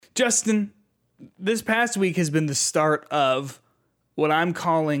Justin, this past week has been the start of what I'm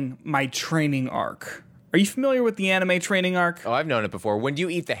calling my training arc. Are you familiar with the anime training arc? Oh, I've known it before. When do you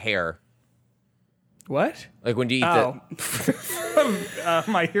eat the hair? What? Like when do you eat the...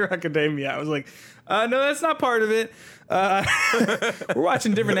 My Hero Academia. I was like, no, that's not part of it. We're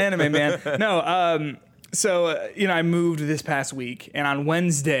watching different anime, man. No, so, I moved this past week, and on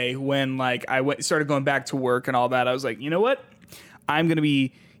Wednesday, when started going back to work and all that, I was like, you know what? I'm going to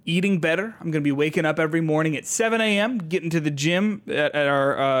be eating better. I'm going to be waking up every morning at 7 a.m., getting to the gym at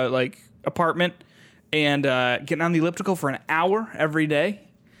our apartment, and getting on the elliptical for an hour every day.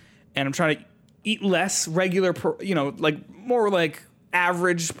 And I'm trying to eat less, regular, more like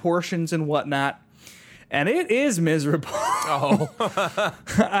average portions and whatnot. And it is miserable. Oh.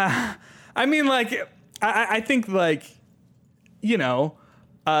 I mean, I think,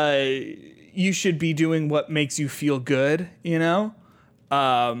 you should be doing what makes you feel good,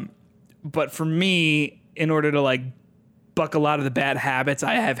 But for me, in order to, buck a lot of the bad habits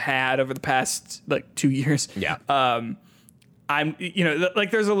I have had over the past, 2 years. Yeah. I'm,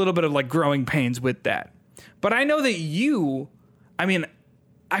 there's a little bit of, growing pains with that. But I know that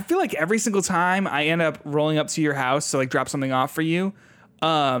I feel like every single time I end up rolling up to your house to, drop something off for you,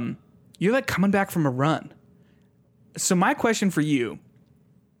 you're, coming back from a run. So my question for you,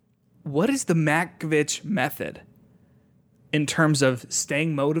 what is the Matkovich method in terms of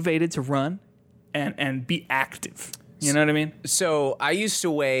staying motivated to run and be active? You know what I mean? So I used to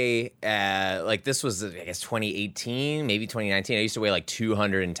weigh, this was, I guess, 2018, maybe 2019. I used to weigh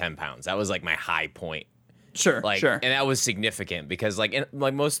 210 pounds. That was my high point. Sure. And that was significant because in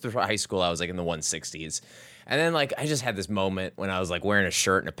most of high school, I was in the 160s. And then I just had this moment when I was wearing a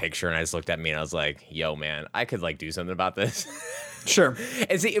shirt in a picture and I just looked at me and I was like, yo, man, I could do something about this. Sure.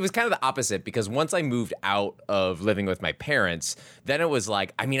 And see, it was kind of the opposite because once I moved out of living with my parents, then it was I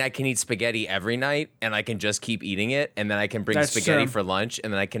can eat spaghetti every night and I can just keep eating it. And then I can bring spaghetti for lunch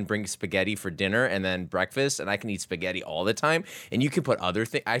and then I can bring spaghetti for dinner and then breakfast and I can eat spaghetti all the time. And you can put other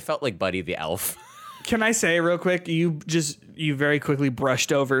things. I felt like Buddy the Elf. Can I say real quick, you very quickly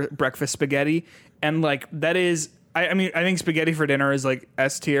brushed over breakfast spaghetti. And that is, I think spaghetti for dinner is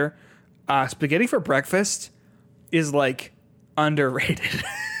S tier. Spaghetti for breakfast is underrated.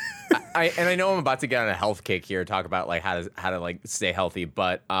 I know I'm about to get on a health kick here, talk about how to stay healthy,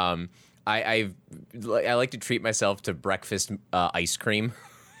 but I like to treat myself to breakfast ice cream.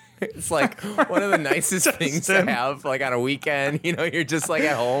 It's one of the nicest things to have on a weekend. You're just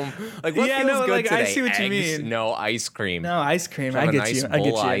at home. What feels good today? I see what Eggs, you mean. No ice cream. No ice cream. I get nice you. bowl I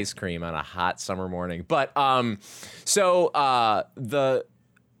get you. of ice cream on a hot summer morning. But I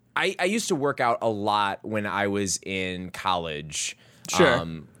used to work out a lot when I was in college. Sure.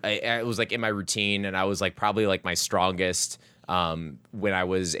 I was in my routine, and I was probably my strongest when I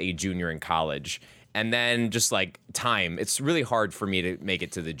was a junior in college. And then just time, it's really hard for me to make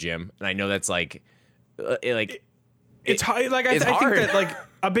it to the gym, and I know that's it's hard. I think that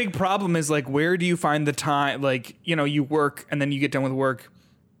a big problem is where do you find the time? You work and then you get done with work,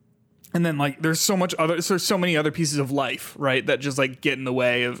 and then there's so many other pieces of life, right? That just get in the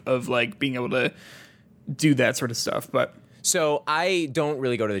way of being able to do that sort of stuff. But so I don't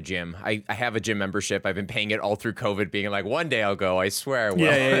really go to the gym. I have a gym membership. I've been paying it all through COVID, being one day I'll go. I swear I will.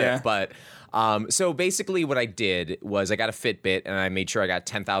 Yeah. But so basically what I did was I got a Fitbit and I made sure I got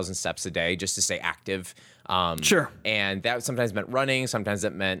 10,000 steps a day just to stay active. Sure. And that sometimes meant running. Sometimes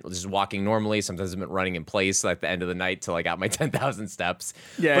it meant just walking normally. Sometimes it meant running in place at the end of the night till I got my 10,000 steps.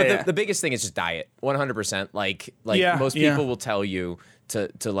 But the biggest thing is just diet. 100%. Most people will tell you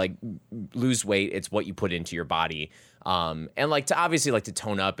to lose weight. It's what you put into your body. And to obviously to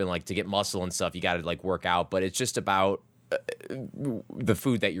tone up and to get muscle and stuff, you got to work out. But it's just about the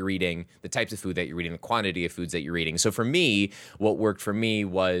food that you're eating, the types of food that you're eating, the quantity of foods that you're eating. So for me, what worked for me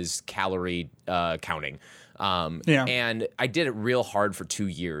was calorie counting. And I did it real hard for 2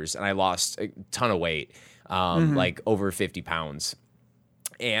 years, and I lost a ton of weight, over 50 pounds.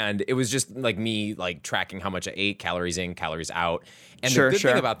 And it was just me tracking how much I ate, calories in, calories out. And the good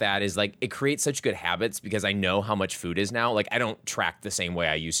thing about that is it creates such good habits because I know how much food is now. I don't track the same way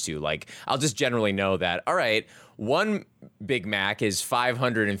I used to. I'll just generally know that, all right, one Big Mac is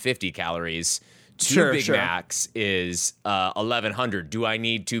 550 calories. Two Big Macs is 1,100. Do I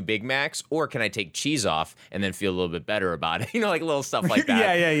need 2 Big Macs, or can I take cheese off and then feel a little bit better about it? Like little stuff like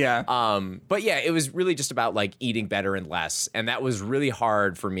that. Yeah. But yeah, it was really just about like eating better and less, and that was really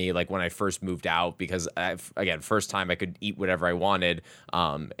hard for me. Like when I first moved out, because first time I could eat whatever I wanted,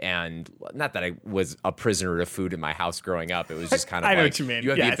 and not that I was a prisoner to food in my house growing up. It was just kind of I know like what you mean. You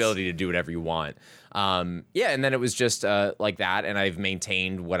have the ability to do whatever you want. And then it was just like that, and I've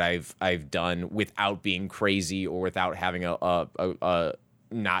maintained what I've done without being crazy or without having a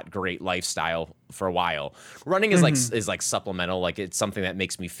not great lifestyle for a while. Running is like supplemental. Like it's something that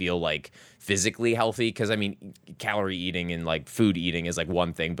makes me feel like physically healthy, because I mean calorie eating and like food eating is like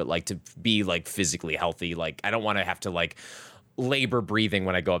one thing, but like to be like physically healthy, like I don't want to have to like labor breathing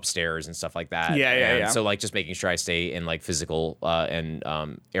when I go upstairs and stuff like that. Yeah. So like just making sure I stay in like physical and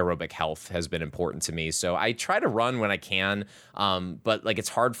aerobic health has been important to me. So I try to run when I can, but like it's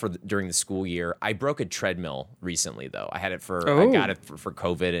hard during the school year. I broke a treadmill recently though. I got it for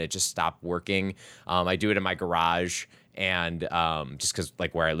COVID, and it just stopped working. I do it in my garage. And just because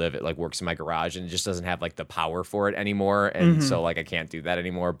like where I live, it like works in my garage, and it just doesn't have like the power for it anymore. And so like I can't do that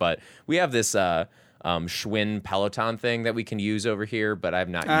anymore. But we have this Schwinn Peloton thing that we can use over here, but I've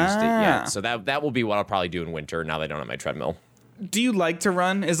not used it yet. So that will be what I'll probably do in winter now that I don't have my treadmill. Do you like to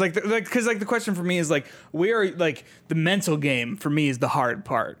run? Is because the question for me is like, where like the mental game for me is the hard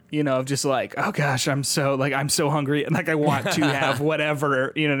part, of just like, oh gosh, I'm so hungry, and like I want to have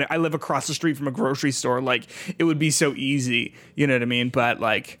whatever, I live across the street from a grocery store, like it would be so easy, you know what I mean? But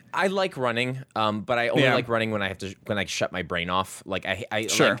like I like running, but I only like running when I shut my brain off. Like I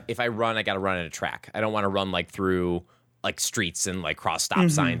like, if I run, I got to run at a track. I don't want to run like through like streets and like cross stop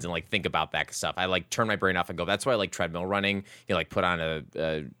signs and like think about that stuff. I like turn my brain off and go. That's why I like treadmill running. You like put on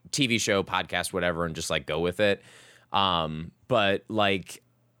a TV show, podcast, whatever, and just like go with it. But like,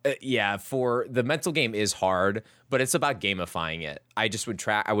 for the mental game is hard, but it's about gamifying it. I just would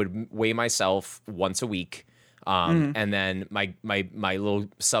I would weigh myself once a week. And then my little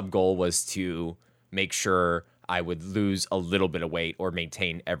sub goal was to make sure I would lose a little bit of weight or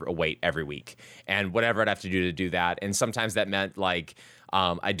maintain a weight every week, and whatever I'd have to do that. And sometimes that meant like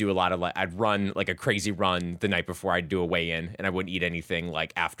I'd do a lot of I'd run like a crazy run the night before I'd do a weigh-in, and I wouldn't eat anything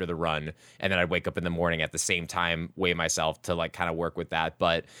like after the run, and then I'd wake up in the morning at the same time, weigh myself to like kind of work with that.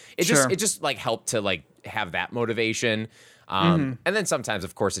 But it just like helped to like have that motivation. And then sometimes,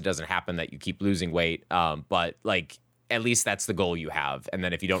 of course, it doesn't happen that you keep losing weight, but like at least that's the goal you have, and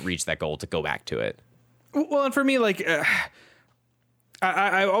then if you don't reach that goal, to go back to it. Well, and for me, like,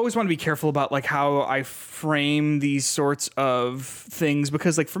 I always want to be careful about like how I frame these sorts of things,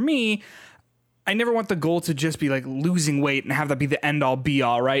 because like for me, I never want the goal to just be like losing weight and have that be the end all be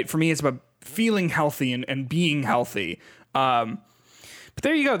all, right? For me, it's about feeling healthy and being healthy. But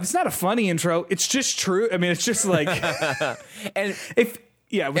there you go. It's not a funny intro. It's just true. I mean, it's just like, and if.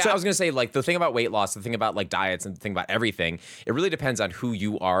 I was going to say, like, the thing about weight loss, the thing about, like, diets, and the thing about everything, it really depends on who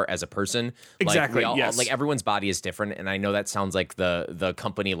you are as a person. Exactly, like, like, everyone's body is different, and I know that sounds like the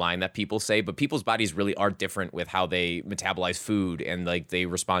company line that people say, but people's bodies really are different with how they metabolize food, and, like, they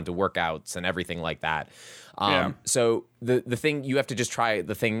respond to workouts and everything like that. So the thing, you have to just try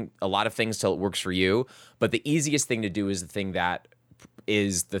a lot of things till it works for you, but the easiest thing to do is the thing that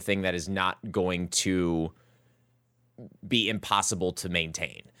is not going to be impossible to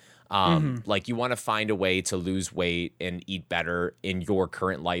maintain. Like you want to find a way to lose weight and eat better in your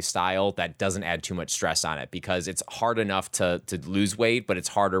current lifestyle that doesn't add too much stress on it, because it's hard enough to lose weight, but it's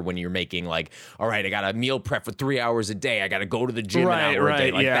harder when you're making like, all right, I got to meal prep for 3 hours a day. I got to go to the gym an hour a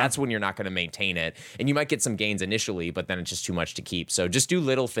day. Like that's when you're not going to maintain it. And you might get some gains initially, but then it's just too much to keep. So just do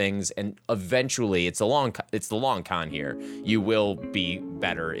little things, and eventually it's the long con here. You will be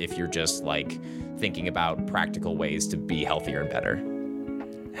better if you're just like thinking about practical ways to be healthier and better.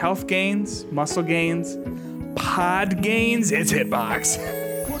 Health gains, muscle gains, pod gains, it's Hitbox.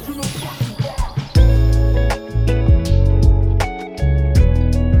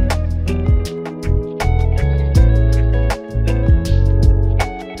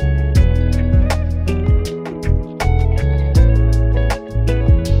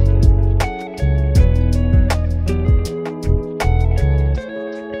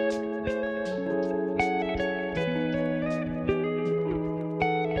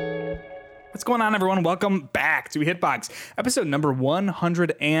 What's going on, everyone? Welcome back back to Hitbox, episode number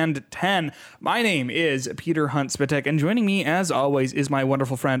 110. My name is Peter Hunt Spitek, and joining me, as always, is my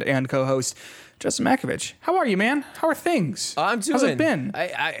wonderful friend and co-host, Justin Makovich. How are you, man? How are things? I'm doing. How's it been?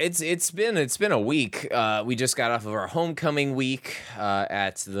 It's been a week. We just got off of our homecoming week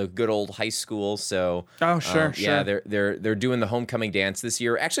at the good old high school. So sure. Yeah, they're doing the homecoming dance this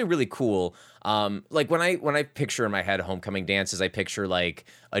year. Actually, really cool. Like when I picture in my head homecoming dances, I picture like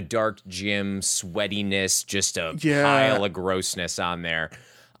a dark gym, sweatiness, just a pile of grossness on there.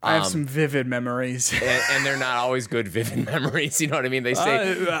 I have some vivid memories, and they're not always good vivid memories. You know what I mean? They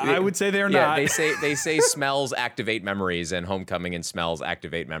say I would say they're not. They say smells activate memories, and homecoming and smells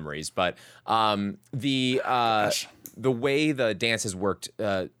activate memories. But the way the dance has worked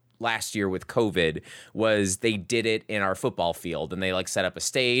last year with COVID was they did it in our football field, and they like set up a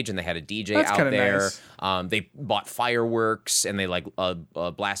stage, and they had a DJ out there. Nice. They bought fireworks, and they like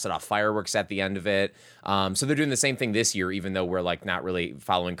blasted off fireworks at the end of it. So they're doing the same thing this year, even though we're like not really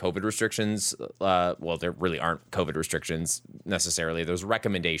following COVID restrictions. Well, there really aren't COVID restrictions necessarily. There's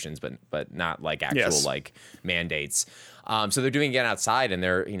recommendations, but not like actual like mandates. So they're doing it again outside, and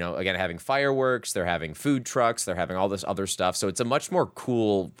they're, again, having fireworks, they're having food trucks, they're having all this other stuff. So it's a much more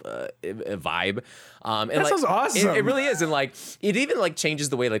cool vibe. That sounds awesome. It really is. And like, it even like changes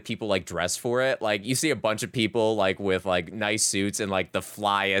the way like people like dress for it. Like you see a bunch of people like with like nice suits and like the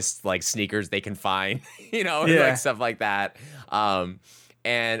flyest like sneakers they can find, like stuff like that.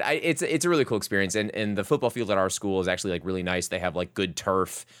 And it's a really cool experience. And the football field at our school is actually like really nice. They have like good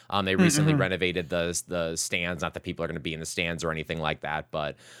turf. They recently renovated the stands. Not that people are going to be in the stands or anything like that,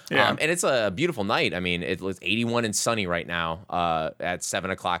 but and it's a beautiful night. I mean, it was 81 and sunny right now at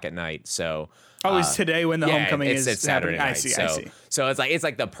 7:00 at night. So it's today when the homecoming is Saturday happening. night. I see. So it's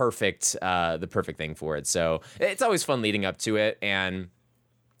like the perfect thing for it. So it's always fun leading up to it. And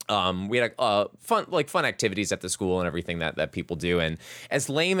we had fun activities at the school and everything that people do. And as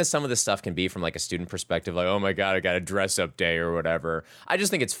lame as some of this stuff can be from like a student perspective, like, oh my God, I got a dress up day or whatever. I just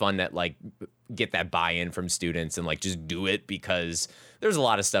think it's fun that like get that buy-in from students and like just do it, because there's a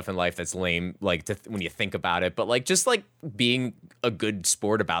lot of stuff in life that's lame, like when you think about it. But like just like being a good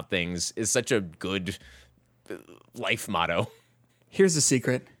sport about things is such a good life motto. Here's the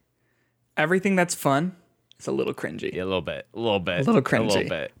secret. Everything that's fun, it's a little cringy. Yeah, a little bit. A little cringy. A little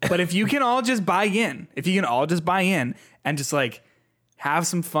bit. But if you can all just buy in, and just like have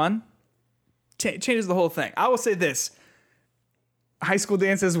some fun, changes the whole thing. I will say this. High school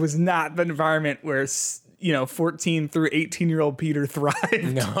dances was not the environment where 14 through 18-year-old Peter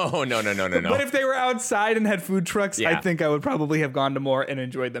thrived. No. But if they were outside and had food trucks, I think I would probably have gone to more and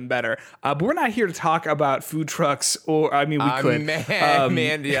enjoyed them better. But we're not here to talk about food trucks, we could.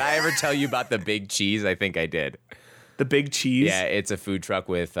 Man, did I ever tell you about the Big Cheese? I think I did. The Big Cheese? Yeah, it's a food truck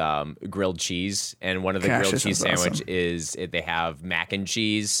with grilled cheese, and one of the grilled cheese sandwich is they have mac and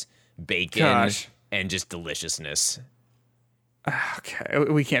cheese, bacon, and just deliciousness. Okay,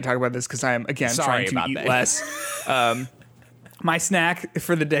 we can't talk about this because I am, again, trying to eat less. My snack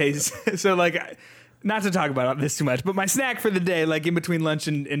for the days, so like, not to talk about this too much, but my snack for the day, like in between lunch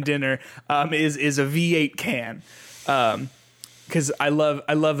and dinner, is a V8 can, because I love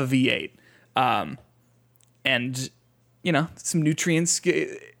a V8, and some nutrients.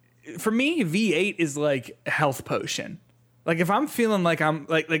 For me, V8 is like a health potion. Like if I'm feeling like I'm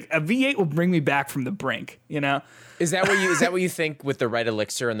like a V8 will bring me back from the brink, Is that what you think with the red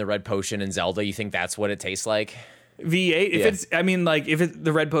elixir and the red potion and Zelda? You think that's what it tastes like? V8. If it's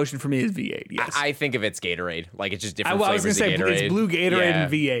the red potion for me is V8. Yes. I think of it's Gatorade. Like it's just different flavors. I was gonna say Gatorade. It's blue Gatorade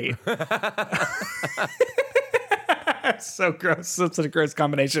and V8. So gross. Such a gross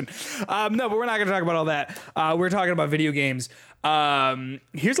combination. No, but we're not going to talk about all that. We're talking about video games.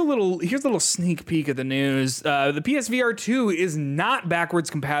 Here's a little sneak peek of the news. The PSVR 2 is not backwards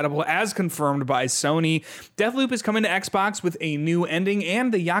compatible, as confirmed by Sony. Deathloop is coming to Xbox with a new ending,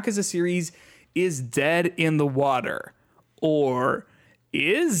 and the Yakuza series is dead in the water. Or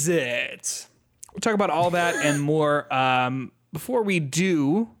is it? We'll talk about all that and more. Before we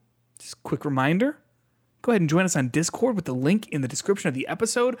do, just a quick reminder. Go ahead and join us on Discord with the link in the description of the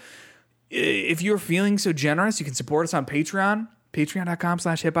episode. If you're feeling so generous, you can support us on Patreon,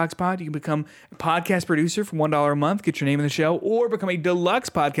 patreon.com/hitboxpod. You can become a podcast producer for $1 a month, get your name in the show, or become a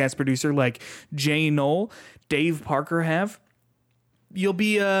deluxe podcast producer like Jay Knoll, Dave Parker have. You'll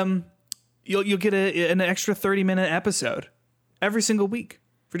be you'll get an extra 30-minute episode every single week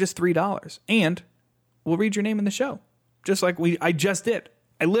for just $3, and we'll read your name in the show, just like I just did.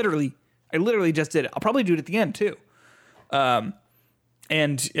 I literally just did it. I'll probably do it at the end too.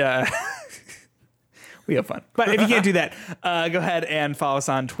 We have fun. But if you can't do that, go ahead and follow us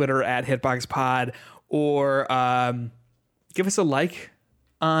on Twitter at HitboxPod or give us a like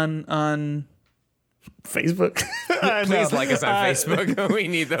on Facebook. Please like us on Facebook. We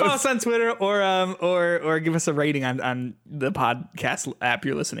need those. Follow us on Twitter, or give us a rating on the podcast app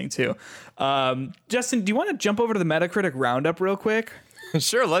you're listening to. Justin, do you want to jump over to the Metacritic roundup real quick?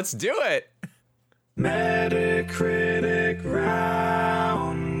 Sure, let's do it. Metacritic roundup.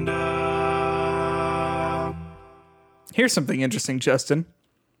 Here's something interesting, Justin.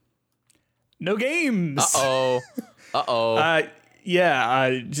 No games. Uh-oh.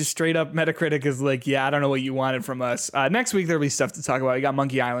 Just straight up Metacritic is like, I don't know what you wanted from us. Next week, there'll be stuff to talk about. We got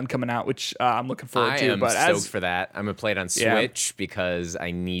Monkey Island coming out, which I'm looking forward to. I am stoked for that. I'm going to play it on Switch because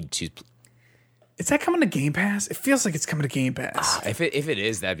I need to. Is that coming to Game Pass? It feels like it's coming to Game Pass. If it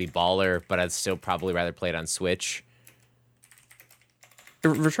is, that'd be baller, but I'd still probably rather play it on Switch.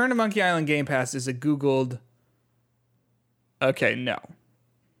 Return to Monkey Island Game Pass is a Googled. Okay, no.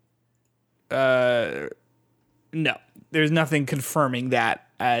 No. There's nothing confirming that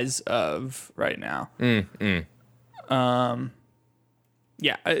as of right now.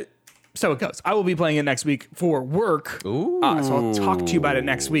 So it goes. I will be playing it next week for work. Ooh. So I'll talk to you about it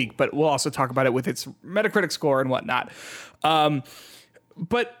next week, but we'll also talk about it with its Metacritic score and whatnot.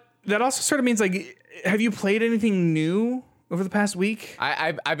 But that also sort of means, like, have you played anything new over the past week?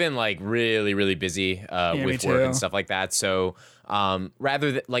 I've been like really, really busy with work and stuff like that. So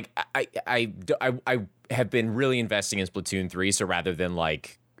rather than like I have been really investing in Splatoon 3. So rather than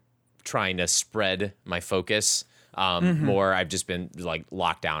like trying to spread my focus more, I've just been like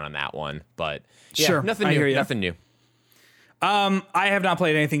locked down on that one. But yeah, sure, nothing new. Nothing new. I have not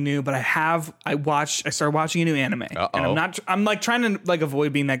played anything new, but I started watching a new anime. And I'm like trying to like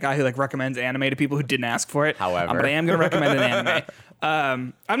avoid being that guy who like recommends anime to people who didn't ask for it. However, but I am going to recommend an anime.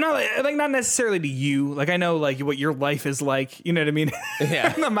 I'm not like not necessarily to you. Like I know like what your life is like, you know what I mean? Yeah.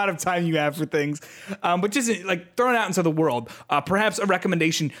 The amount of time you have for things. But just like throwing it out into the world, perhaps a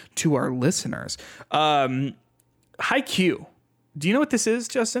recommendation to our listeners. Haikyuu. Do you know what this is,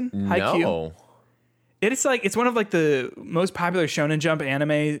 Justin? Haikyuu? No. It's one of like the most popular Shonen Jump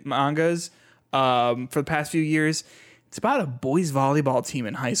anime mangas for the past few years. It's about a boys volleyball team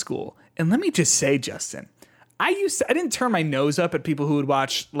in high school. And let me just say, Justin, I didn't turn my nose up at people who would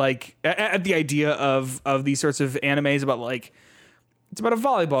watch like at the idea of these sorts of animes about like it's about a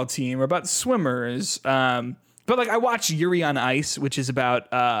volleyball team or about swimmers. But like I watched Yuri on Ice, which is about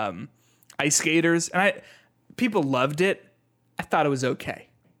ice skaters, and people loved it. I thought it was okay.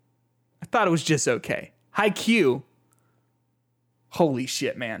 I thought it was just okay. Haikyuu. Holy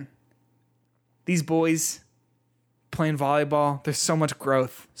shit, man. These boys playing volleyball, there's so much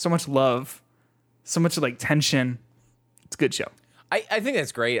growth, so much love, so much like tension. It's a good show. I think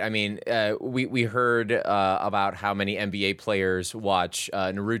that's great. I mean, we heard about how many NBA players watch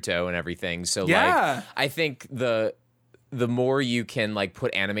Naruto and everything. So like, I think the more you can like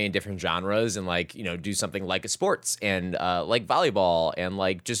put anime in different genres and like, you know, do something like sports and like volleyball and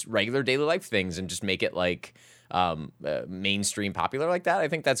like just regular daily life things and just make it like mainstream popular like that, I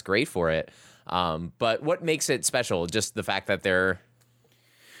think that's great for it. But what makes it special? Just the fact that they're...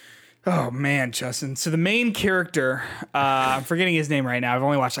 Oh man, Justin. So the main character, I'm forgetting his name right now. I've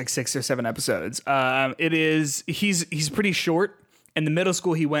only watched like 6 or 7 episodes. He's pretty short. In the middle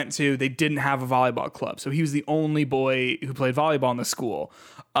school he went to, they didn't have a volleyball club. So he was the only boy who played volleyball in the school.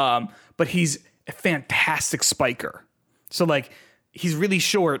 But he's a fantastic spiker. So like he's really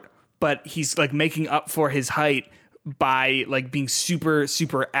short, but he's like making up for his height by like being super,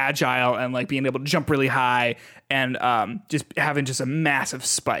 super agile and like being able to jump really high and just having just a massive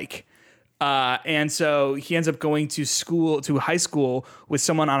spike. And so he ends up going to high school with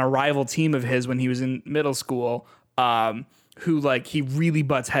someone on a rival team of his when he was in middle school, who like he really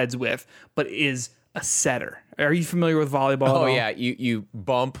butts heads with, but is a setter. Are you familiar with volleyball? Oh yeah, you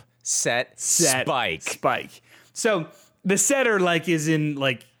bump, set, spike. So the setter like is in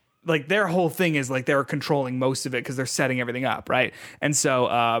like their whole thing is like they're controlling most of it because they're setting everything up, right? And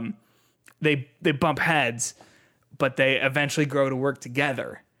so they bump heads, but they eventually grow to work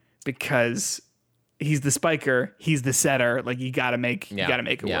together because he's the spiker, he's the setter. Like you gotta make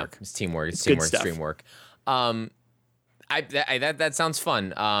it work. It's teamwork. It's teamwork. It's dreamwork. That sounds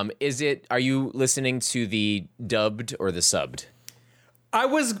fun. Are you listening to the dubbed or the subbed? I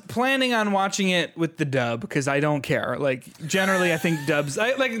was planning on watching it with the dub because I don't care. Like generally, I think dubs.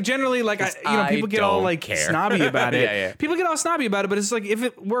 People get all like snobby about it. Yeah. People get all snobby about it, but it's like if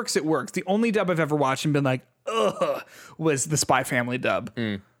it works, it works. The only dub I've ever watched and been like, ugh, was the Spy Family dub.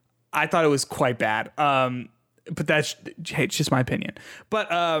 I thought it was quite bad. but it's just my opinion.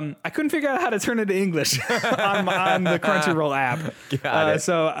 But I couldn't figure out how to turn it to English on the Crunchyroll app.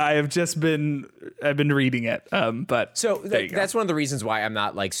 So I've been reading it. But so that's one of the reasons why I'm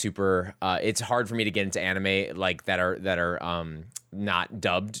not like super. It's hard for me to get into anime like that are not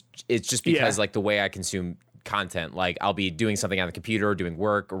dubbed. It's just because like the way I consume content, like I'll be doing something on the computer or doing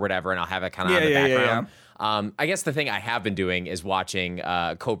work or whatever, and I'll have it kind of on the background. I guess the thing I have been doing is watching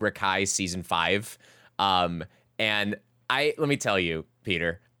Cobra Kai season 5. And let me tell you,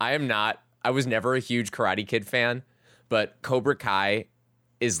 Peter, I was never a huge Karate Kid fan, but Cobra Kai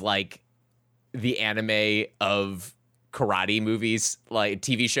is like the anime of karate movies, like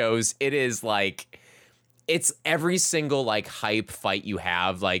TV shows. It is like, it's every single like hype fight you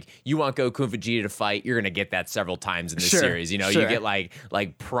have. Like you want Goku and Vegeta to fight, you're gonna get that several times in this series. You know, you get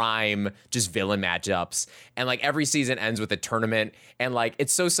like prime just villain matchups, and like every season ends with a tournament. And like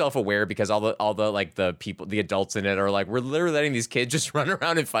it's so self-aware because all the like the people, the adults in it are like, we're literally letting these kids just run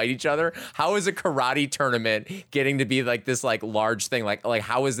around and fight each other. How is a karate tournament getting to be like this like large thing? Like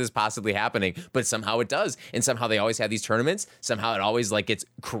how is this possibly happening? But somehow it does, and somehow they always have these tournaments. Somehow it always like gets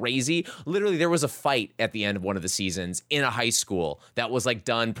crazy. Literally, there was a fight at the end of one of the seasons in a high school that was like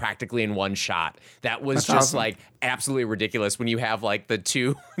done practically in one shot. That was just awesome. Like absolutely ridiculous when you have like the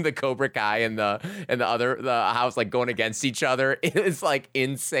Cobra Kai and the house like going against each other. It's like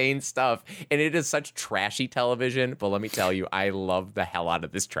insane stuff, and it is such trashy television. But let me tell you, I love the hell out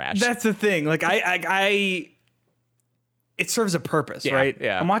of this trash. That's the thing. Like I it serves a purpose, right?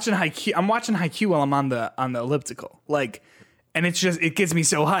 Yeah. I'm watching Haikyuu while I'm on the elliptical, like, and it gets me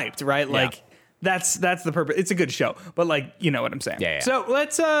so hyped, right? Like. Yeah. That's the purpose. It's a good show, but like, you know what I'm saying. Yeah. So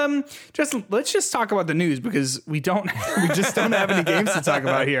let's just talk about the news because we just don't have any games to talk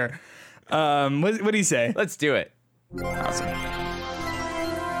about here. What do you say? Let's do it. Awesome.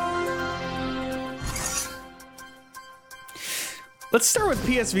 Let's start with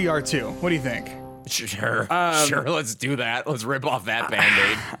PSVR 2. What do you think? Sure. Let's do that. Let's rip off that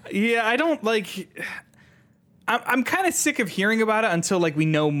Band-Aid. Yeah, I don't like. I'm kind of sick of hearing about it until like we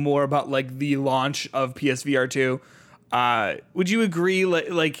know more about like the launch of PSVR 2. Would you agree?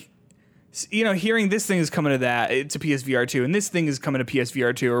 Like, you know, hearing this thing is coming to PSVR 2 and this thing is coming to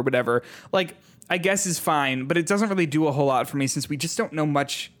PSVR 2 or whatever, like, I guess is fine, but it doesn't really do a whole lot for me since we just don't know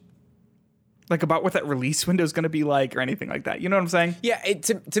much like about what that release window is going to be like or anything like that. You know what I'm saying? Yeah.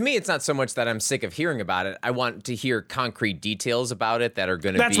 To me, it's not so much that I'm sick of hearing about it. I want to hear concrete details about it that are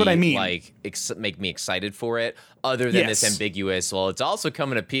going to be what I mean. Like make me excited for it. Other than this ambiguous. Well, it's also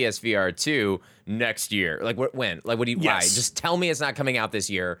coming to PSVR 2 next year. Like when? Like what do you? Why? Just tell me it's not coming out this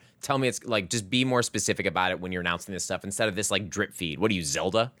year. Tell me it's like just be more specific about it when you're announcing this stuff instead of this like drip feed. What are you,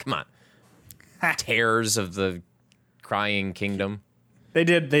 Zelda? Come on. Tears of the Crying Kingdom. They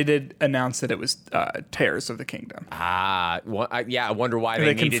did announce that it was Tears of the Kingdom. I wonder why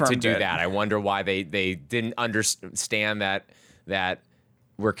they needed to do that. I wonder why they didn't understand that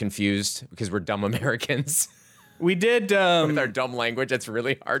we're confused because we're dumb Americans. We did with our dumb language. That's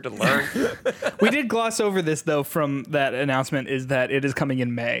really hard to learn. We did gloss over this though. From that announcement, is that it is coming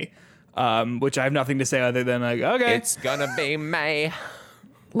in May, which I have nothing to say other than like, okay, it's gonna be May.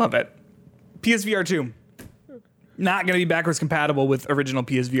 Love it. PSVR 2. Not going to be backwards compatible with original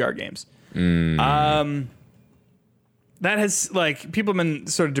PSVR games. That has, like, people have been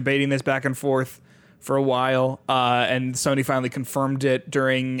sort of debating this back and forth for a while, and Sony finally confirmed it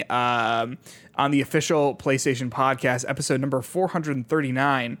during on the official PlayStation podcast, episode number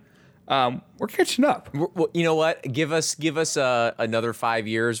 439. We're catching up. Well, you know what? Give us another 5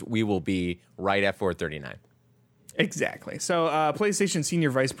 years. We will be right at 439. Exactly. So, PlayStation Senior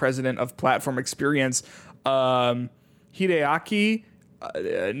Vice President of Platform Experience, Hideaki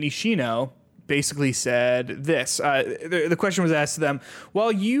Nishino, basically said this. The question was asked to them, while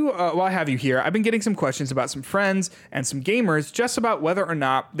I have you here, I've been getting some questions about some friends and some gamers just about whether or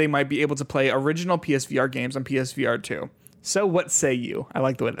not they might be able to play original PSVR games on PSVR 2. So what say you? I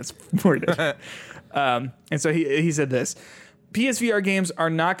like the way that's worded. And so he said this. PSVR games are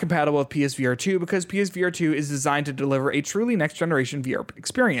not compatible with PSVR 2 because PSVR 2 is designed to deliver a truly next-generation VR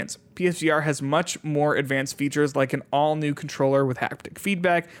experience. PSVR has much more advanced features like an all-new controller with haptic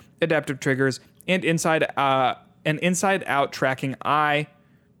feedback, adaptive triggers, and inside-out tracking eye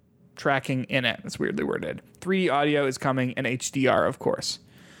tracking in it. That's weirdly worded. 3D audio is coming, and HDR, of course.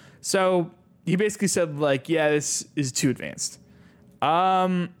 So he basically said, like, yeah, this is too advanced.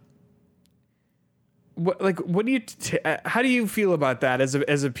 What do you? How do you feel about that as a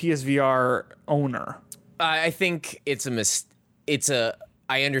PSVR owner? I think it's a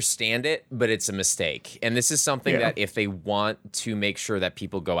I understand it, but it's a mistake. And this is something that if they want to make sure that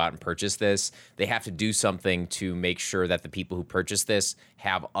people go out and purchase this, they have to do something to make sure that the people who purchase this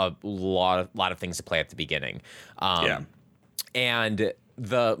have a lot of things to play at the beginning. And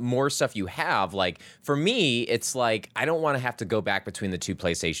the more stuff you have, like for me, it's like I don't want to have to go back between the two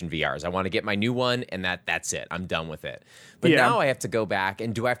PlayStation VRs. I want to get my new one, and that's it. I'm done with it. But now I have to go back,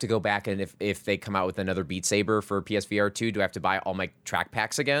 and do I have to go back and if they come out with another Beat Saber for PSVR 2, do I have to buy all my track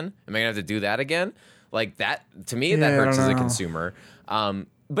packs again? Am I gonna have to do that again? Like that to me, that hurts as a consumer.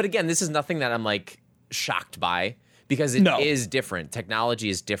 But again, this is nothing that I'm like shocked by. Because it is different. Technology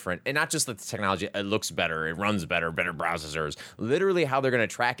is different. And not just that the technology, it looks better, it runs better processors. Literally how they're going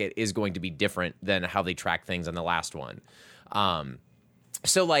to track it is going to be different than how they track things on the last one.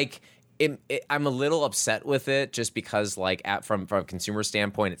 So, like, I'm a little upset with it just because, like, from a consumer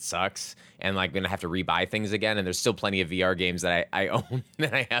standpoint, it sucks. And, like, I'm going to have to rebuy things again. And there's still plenty of VR games that I own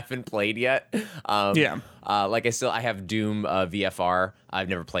that I haven't played yet. Like, I have Doom VFR. I've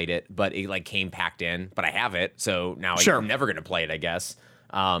never played it, but it, like, came packed in. But I have it, so now I'm never going to play it, I guess.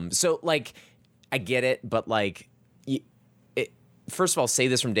 So, like, I get it, but, like, first of all, say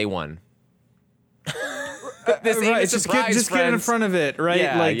this from day one. Just get in front of it,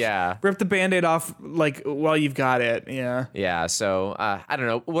 right? Rip the Band-Aid off, like, while you've got it. Yeah. So I don't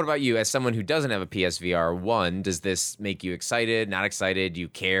know. What about you, as someone who doesn't have a PSVR? One, does this make you excited? Not excited? Do you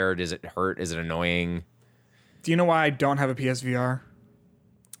care? Does it hurt? Is it annoying? Do you know why I don't have a PSVR?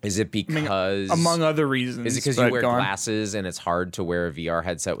 Is it because, among other reasons, is it because you wear glasses and it's hard to wear a VR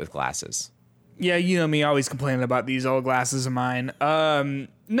headset with glasses? Yeah, you know me, always complaining about these old glasses of mine.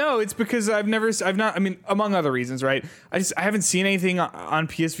 No, it's because among other reasons, right? I haven't seen anything on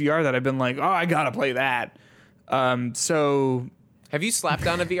PSVR that I've been like, oh, I gotta play that. So, have you slapped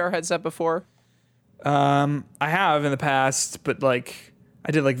on a VR headset before? I have in the past, but like,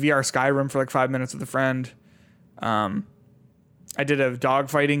 I did like VR Skyrim for like 5 minutes with a friend. I did a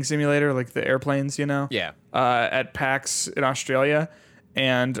dogfighting simulator, like the airplanes, at PAX in Australia.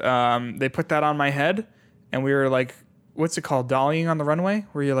 And they put that on my head, and we were like, what's it called? Dollying on the runway,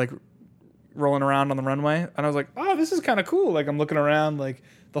 where you're like rolling around on the runway. And I was like, oh, this is kind of cool. Like, I'm looking around like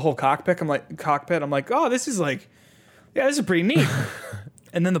the whole cockpit. I'm like, oh, this is pretty neat.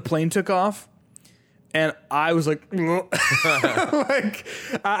 And then the plane took off, and I was like, like,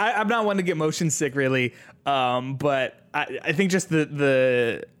 I'm not one to get motion sick really. But I think just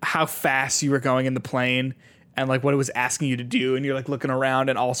the how fast you were going in the plane, and like what it was asking you to do, and you're like looking around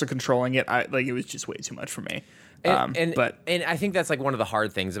and also controlling it. It was just way too much for me. And I think that's like one of the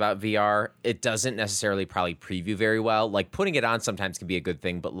hard things about VR. It doesn't necessarily probably preview very well. Like putting it on sometimes can be a good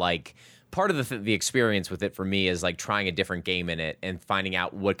thing, but like part of the experience with it for me is like trying a different game in it and finding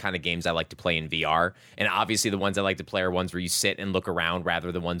out what kind of games I like to play in VR. And obviously the ones I like to play are ones where you sit and look around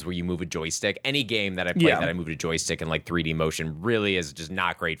rather than ones where you move a joystick. Any game that I play that I move a joystick and like 3D motion really is just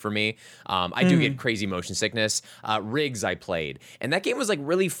not great for me. I do get crazy motion sickness. Riggs I played, and that game was like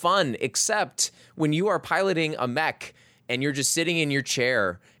really fun, except when you are piloting a mech and you're just sitting in your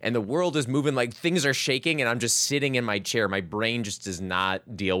chair and the world is moving, like things are shaking and I'm just sitting in my chair. My brain just does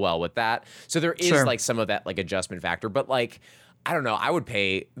not deal well with that. So there is like some of that like adjustment factor, but like, I don't know. I would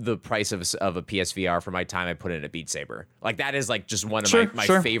pay the price of a PSVR for my time I put in a Beat Saber. Like that is like just one of my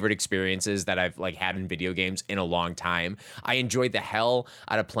favorite experiences that I've like had in video games in a long time. I enjoyed the hell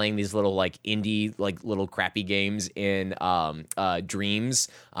out of playing these little like indie like little crappy games in Dreams.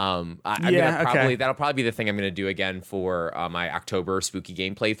 That'll probably be the thing I'm gonna do again for my October spooky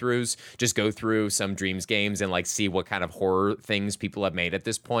game playthroughs. Just go through some Dreams games and like see what kind of horror things people have made at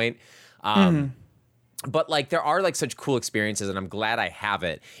this point. But like there are like such cool experiences, and I'm glad I have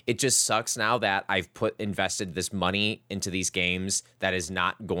it. It just sucks now that I've invested this money into these games that is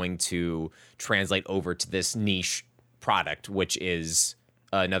not going to translate over to this niche product, which is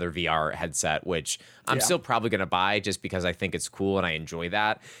another VR headset, which I'm still probably going to buy just because I think it's cool and I enjoy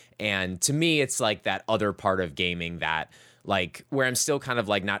that. And to me, it's like that other part of gaming that like where I'm still kind of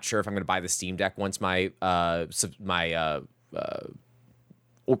like not sure if I'm going to buy the Steam Deck once my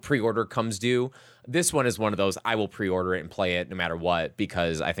pre-order comes due. This one is one of those I will pre-order it and play it no matter what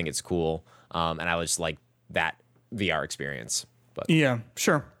because I think it's cool, and I just like that VR experience. But yeah,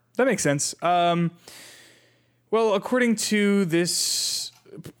 sure, that makes sense. Well, according to this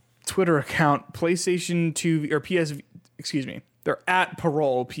Twitter account, PlayStation 2 or they're at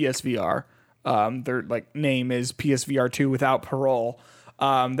Parole PSVR. Their like name is PSVR 2 without Parole.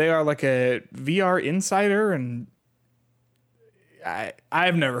 They are like a VR insider, and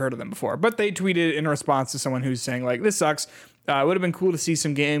I've never heard of them before, but they tweeted in response to someone who's saying like, this sucks. It would have been cool to see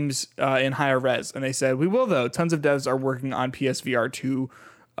some games in higher res. And they said, we will, though. Tons of devs are working on PSVR 2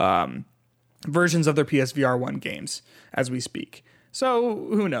 versions of their PSVR 1 games as we speak. So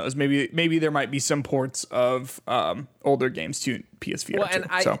who knows? Maybe there might be some ports of older games to PSVR 2. Well,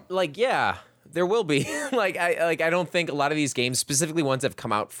 and there will be. I don't think a lot of these games, specifically ones that have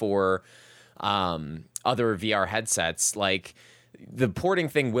come out for other VR headsets, like the porting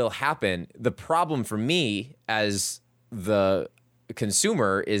thing will happen. The problem for me as the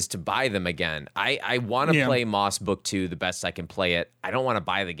consumer is to buy them again. I want to play Moss Book 2 the best I can play it. I don't want to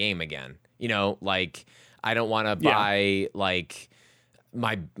buy the game again. You know, like I don't want to buy like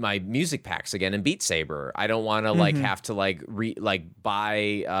my music packs again in Beat Saber. I don't want to have to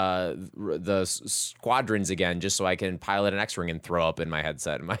buy the squadrons again just so I can pilot an X-Wing and throw up in my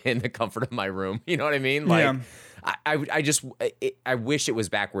headset in the comfort of my room. You know what I mean? Like I wish it was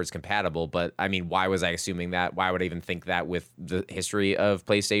backwards compatible, but I mean, why was I assuming that? Why would I even think that with the history of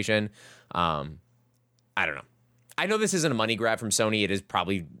PlayStation? I don't know. I know this isn't a money grab from Sony. It is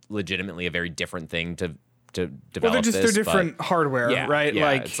probably legitimately a very different thing to develop. Well, they're different hardware, right? Yeah,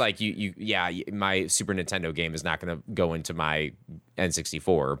 like it's like my Super Nintendo game is not going to go into my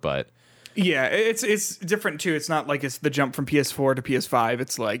N64, but yeah, it's different too. It's not like it's the jump from PS4 to PS5.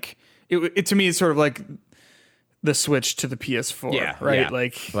 It's like it to me, it's sort of like the switch to the PS4, right? Yeah.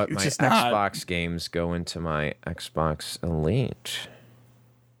 Like, but my Xbox games go into my Xbox Elite.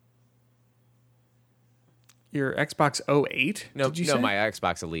 Your Xbox 08? No, my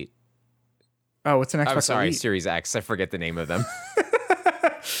Xbox Elite. Oh, what's an Xbox I'm sorry, Elite? Series X. I forget the name of them.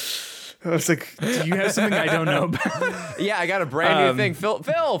 I was like, do you have something I don't know about? Yeah, I got a brand new thing. Phil.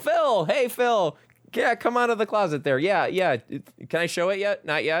 Hey, Phil. Yeah, come out of the closet there. Yeah. Can I show it yet?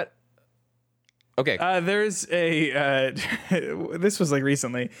 Not yet? Okay. There's a... this was like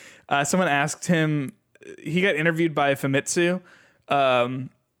recently. Someone asked him... He got interviewed by Famitsu.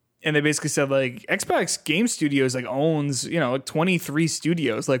 And they basically said, like, Xbox Game Studios, like, owns, like 23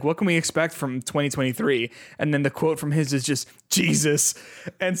 studios. Like, what can we expect from 2023? And then the quote from his is just, Jesus.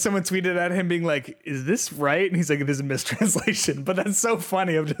 And someone tweeted at him being like, is this right? And he's like, it is a mistranslation. But that's so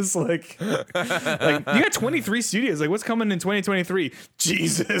funny. I'm just like you got 23 studios. Like, what's coming in 2023?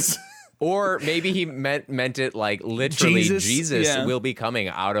 Jesus. Or maybe he meant it like literally Jesus will be coming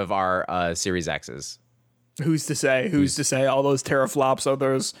out of our Series X's. Who's to say? Who's to say? All those teraflops, all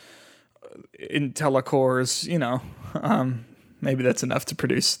those IntelliCores, maybe that's enough to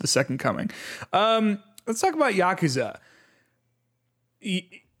produce the second coming. Let's talk about Yakuza.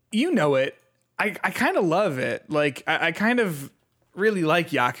 You know it. I kind of love it. Like, I kind of really like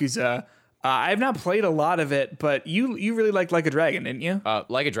Yakuza. I've not played a lot of it, but you really liked Like a Dragon, didn't you?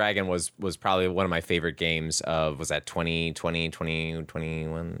 Like a Dragon was probably one of my favorite games of, was that 2020,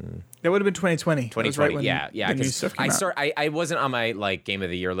 2021? That would have been 2020. 2020, right yeah. I wasn't on my like game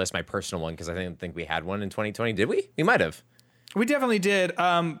of the year list, my personal one, because I didn't think we had one in 2020. Did we? We might have. We definitely did,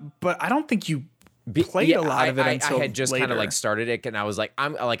 but I don't think you played a lot of it until I had just kind of like started it, and I was like,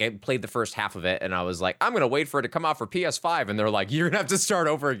 I played the first half of it, and I was like, I'm gonna wait for it to come out for PS5, and they're like, you're gonna have to start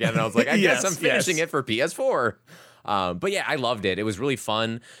over again, and I was like, I guess I'm finishing it for PS4. But yeah, I loved it. It was really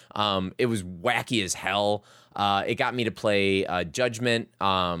fun. It was wacky as hell. It got me to play Judgment,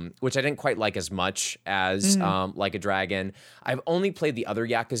 which I didn't quite like as much as Like a Dragon. I've only played the other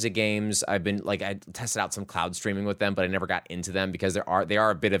Yakuza games. I tested out some cloud streaming with them, but I never got into them because they are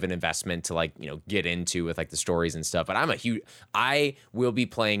a bit of an investment to get into with like the stories and stuff. But I will be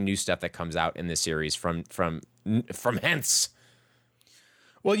playing new stuff that comes out in this series from hence.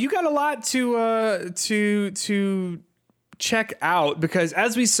 Well, you got a lot to check out, because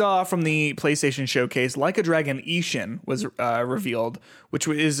as we saw from the PlayStation showcase, Like a Dragon Ishin was revealed, which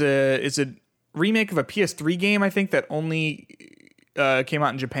is a remake of a PS3 game, I think, that only came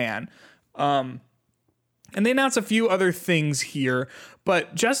out in Japan. And they announced a few other things here,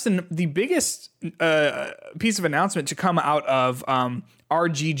 but Justin, the biggest piece of announcement to come out of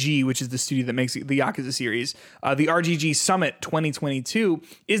RGG, which is the studio that makes the Yakuza series, the RGG Summit 2022,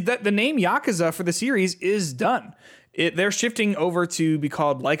 is that the name Yakuza for the series is done. They're shifting over to be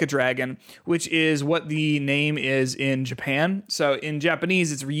called Like a Dragon, which is what the name is in Japan. So in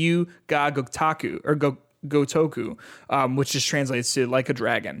Japanese, it's Ryu ga Gotoku, or Gotoku, which just translates to Like a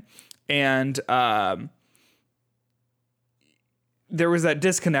Dragon. And there was that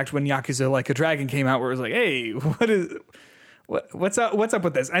disconnect when Yakuza Like a Dragon came out, where it was like, hey, what's up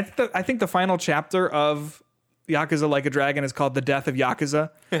with this? I think the final chapter of Yakuza Like a Dragon is called The Death of Yakuza.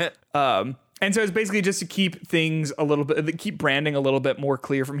 And so it's basically just to keep things keep branding a little bit more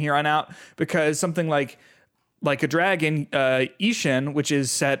clear from here on out, because something like a Dragon, Ishin, which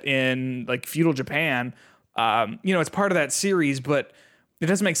is set in like feudal Japan, it's part of that series, but it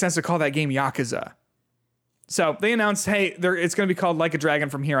doesn't make sense to call that game Yakuza. So they announced, hey, it's going to be called Like a Dragon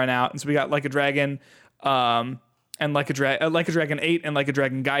from here on out. And so we got Like a Dragon, and Like a Dragon 8 and Like a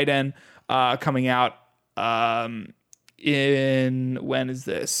Dragon Gaiden coming out in, when is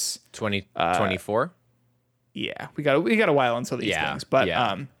this? 2024? Yeah, we got a while until these things. But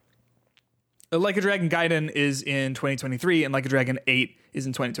Like a Dragon Gaiden is in 2023 and Like a Dragon 8 is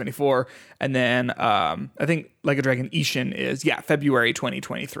in 2024. And then I think Like a Dragon Ishin is, February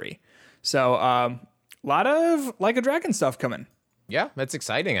 2023. So a lot of Like a Dragon stuff coming. Yeah, that's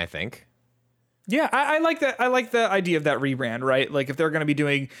exciting, I think. Yeah, I like that. I like the idea of that rebrand, right? Like if they're going to be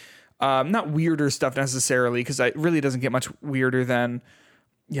doing not weirder stuff necessarily, because it really doesn't get much weirder than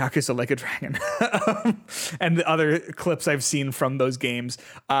Yakuza Like a Dragon and the other clips I've seen from those games.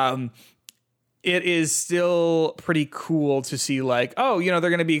 It is still pretty cool to see, like, they're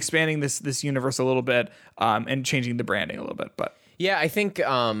going to be expanding this universe a little bit and changing the branding a little bit. But yeah, I think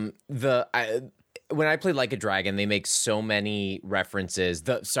when I played Like a Dragon, they make so many references.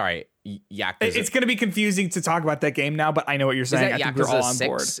 Yakuza. It's going to be confusing to talk about that game now, but I know what you're saying. I think we're all on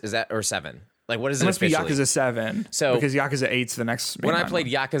board. Is that or 7? Like, what is it? Must officially? Be Yakuza 7. So because Yakuza 8's the next. When I played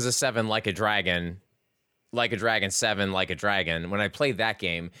Yakuza 7 Like a Dragon 7 Like a Dragon, when I played that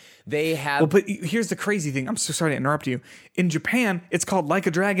game, they had. Well, but here's the crazy thing. I'm so sorry to interrupt you. In Japan, it's called Like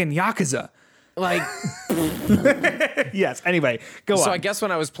a Dragon Yakuza. Like, yes. Anyway, go on. So I guess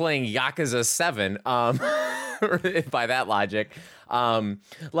when I was playing Yakuza 7, by that logic,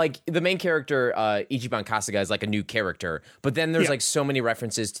 like the main character, Ichiban Kasuga, is like a new character, but then there's like so many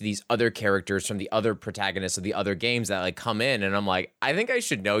references to these other characters from the other protagonists of the other games that like come in, and I'm like, I think I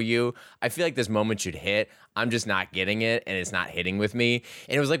should know you. I feel like this moment should hit. I'm just not getting it, and it's not hitting with me.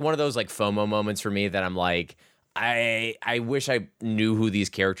 And it was like one of those like FOMO moments for me that I'm like, I wish I knew who these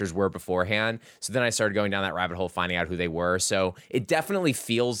characters were beforehand. So then I started going down that rabbit hole, finding out who they were. So it definitely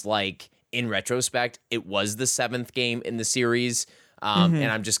feels like, in retrospect, it was the 7th game in the series. And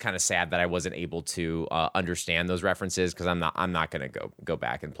I'm just kind of sad that I wasn't able to understand those references, because I'm not going to go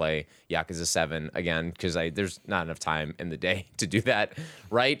back and play Yakuza 7 again, because there's not enough time in the day to do that.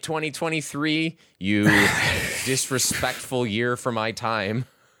 Right, 2023, you disrespectful year for my time.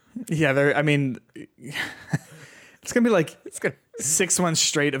 Yeah, it's gonna be like 6 months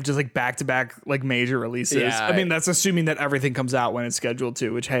straight of just like back-to-back like major releases. Yeah, I mean, that's assuming that everything comes out when it's scheduled to,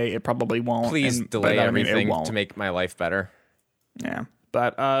 which, hey, it probably won't. Please delay everything to make my life better. Yeah,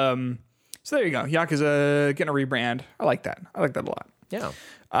 but so there you go. Yakuza getting a rebrand. I like that. I like that a lot. Yeah.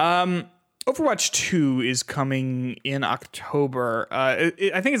 Overwatch 2 is coming in October. I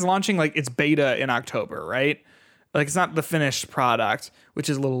think it's launching like its beta in October, right? Like it's not the finished product, which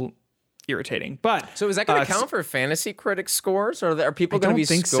is a little irritating. But so is that going to count for fantasy critic scores, or are people going to be?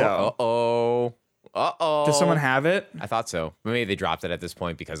 Think so. Uh-oh. Does someone have it? I thought so. Maybe they dropped it at this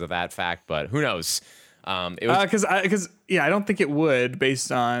point because of that fact, but who knows? It was because I don't think it would,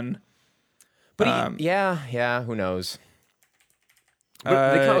 based on. But who knows?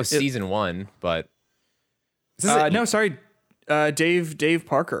 But they call it season 1, but no, sorry, Dave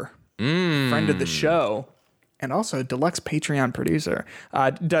Parker, friend of the show, and also a deluxe Patreon producer,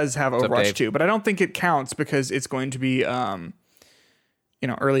 does have Overwatch 2, but I don't think it counts because it's going to be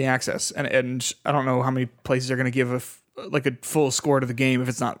early access, and I don't know how many places are going to give a full score to the game if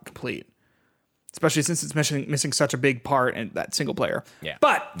it's not complete. Especially since it's missing such a big part in that single player. Yeah.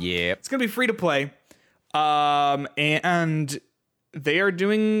 But it's going to be free to play. And they are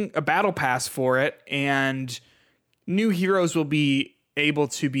doing a battle pass for it. And new heroes will be able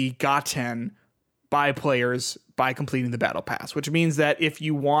to be gotten by players by completing the battle pass. Which means that if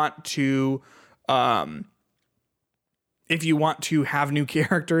you want to have new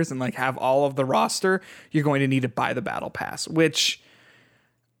characters and like have all of the roster, you're going to need to buy the battle pass. Which...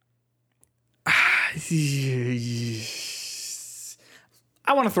 I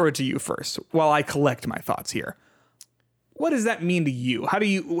want to throw it to you first while I collect my thoughts here. What does that mean to you? How do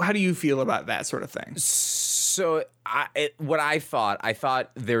you feel about that sort of thing? So I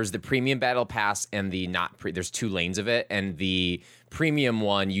thought there's the premium battle pass and the there's 2 lanes of it, and the premium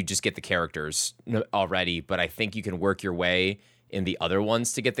one you just get the characters already, but I think you can work your way in the other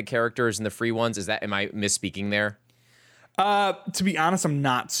ones to get the characters and the free ones. Am I misspeaking there? To be honest, I'm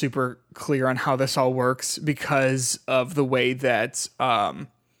not super clear on how this all works because of the way that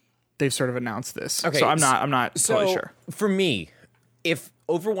they've sort of announced this. Okay, so I'm not totally sure. For me, if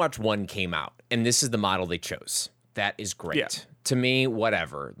Overwatch 1 came out and this is the model they chose, that is great. Yeah. To me,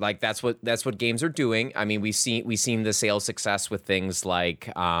 whatever. Like that's what games are doing. I mean, we've seen the sales success with things like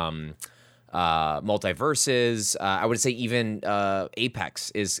Multiverses. I would say even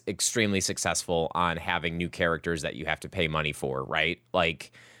Apex is extremely successful on having new characters that you have to pay money for, right?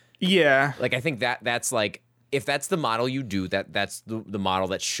 Like, yeah, like I think that's like, if that's the model you do, that's the model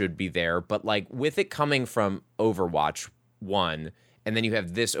that should be there. But like with it coming from Overwatch 1, and then you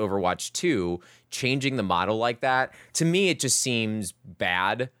have this Overwatch 2, changing the model like that, to me it just seems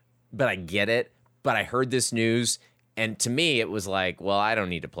bad, but I get it. But I heard this news, and to me, it was like, well, I don't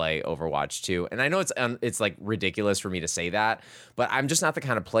need to play Overwatch 2. And I know it's like ridiculous for me to say that, but I'm just not the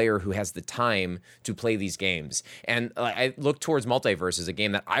kind of player who has the time to play these games. And I look towards Multiverse as a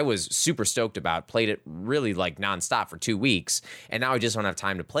game that I was super stoked about, played it really like nonstop for 2 weeks, and now I just don't have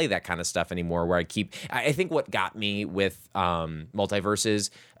time to play that kind of stuff anymore. Where I think what got me with Multiverses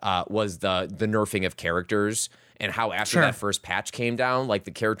was the nerfing of characters. And how after that first patch came down, like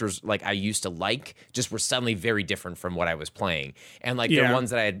the characters like I used to like just were suddenly very different from what I was playing. And like the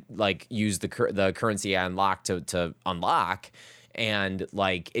ones that I had like used the currency I unlocked to unlock, and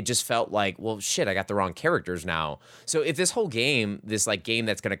like it just felt like, well, shit, I got the wrong characters now. So if this whole game, this like game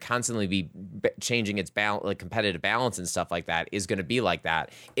that's going to constantly be changing its like competitive balance and stuff like that, is going to be like that,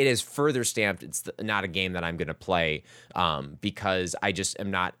 it is further stamped it's not a game that I'm going to play, because I just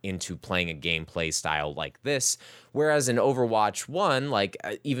am not into playing a gameplay style like this. Whereas in Overwatch 1, like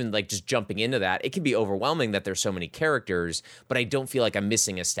even like just jumping into that, it can be overwhelming that there's so many characters, but I don't feel like I'm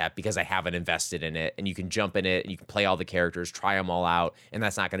missing a step because I haven't invested in it, and you can jump in it and you can play all the characters, try them all out, and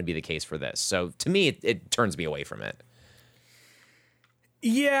that's not going to be the case for this. So to me, it turns me away from it.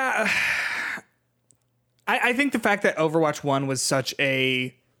 Yeah. I think the fact that Overwatch 1 was such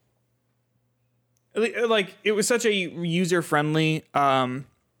a, like, it was such a user-friendly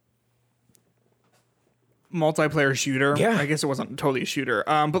multiplayer shooter. Yeah. I guess it wasn't totally a shooter.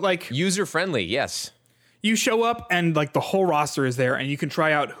 But like, user-friendly, yes. You show up and like the whole roster is there, and you can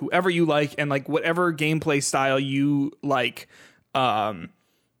try out whoever you like and like whatever gameplay style you like.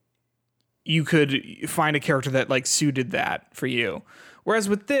 You could find a character that like suited that for you. Whereas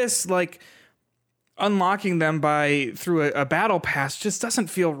with this, like, unlocking them through a battle pass just doesn't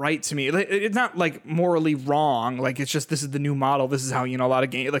feel right to me. It's not like morally wrong. Like, it's just, this is the new model. This is how, a lot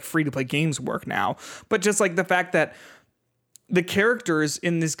of like free to play games work now. But just like the fact that the characters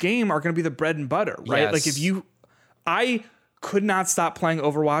in this game are going to be the bread and butter, right? Yes. Like I could not stop playing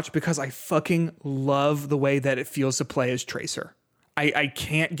Overwatch because I fucking love the way that it feels to play as Tracer. I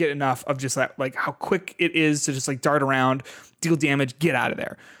can't get enough of just that, like how quick it is to just like dart around, deal damage, get out of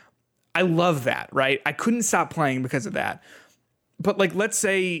there. I love that, right? I couldn't stop playing because of that. But like, let's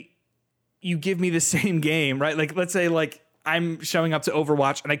say you give me the same game, right? Like, let's say like I'm showing up to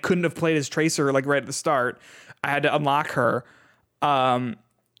Overwatch and I couldn't have played as Tracer like right at the start. I had to unlock her. I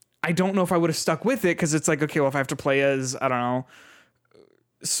don't know if I would have stuck with it, because it's like, okay, well, if I have to play as, I don't know,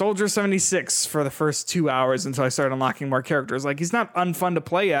 Soldier 76 for the first 2 hours until I start unlocking more characters. Like, he's not unfun to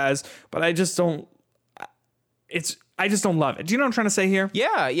play as, but I just don't love it. Do you know what I'm trying to say here?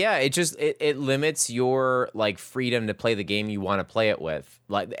 Yeah. It limits your like freedom to play the game you want to play it with,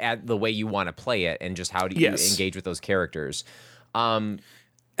 like at the way you want to play it, and just how do you engage with those characters. The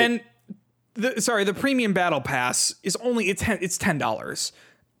premium battle pass is only it's $10.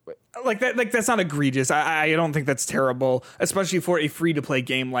 Like that, like that's not egregious. I don't think that's terrible, especially for a free to play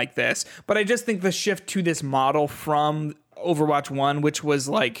game like this. But I just think the shift to this model from Overwatch 1, which was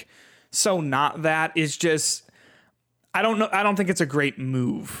like so not that, is just, I don't know. I don't think it's a great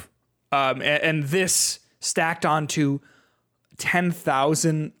move. And this stacked onto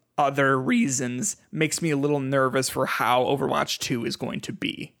 10,000 other reasons makes me a little nervous for how Overwatch 2 is going to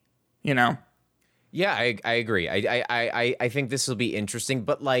be, Yeah, I agree. I think this will be interesting,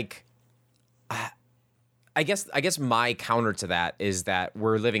 but like, I guess my counter to that is that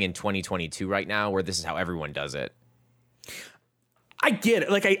we're living in 2022 right now, where this is how everyone does it. I get it.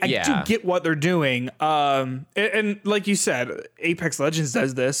 Like, I do get what they're doing. And like you said, Apex Legends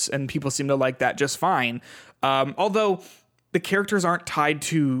does this, and people seem to like that just fine. Although the characters aren't tied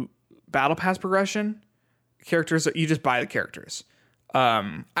to battle pass progression. You just buy the characters.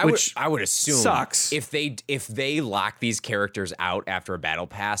 I would assume sucks. If they lock these characters out after a battle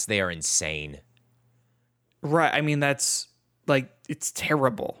pass, they are insane. Right. I mean, that's like, it's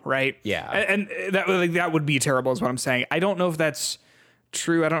terrible, right? Yeah. And that would be terrible is what I'm saying. I don't know if that's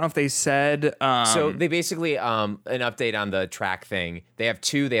true. I don't know if they said. So they basically an update on the track thing. They have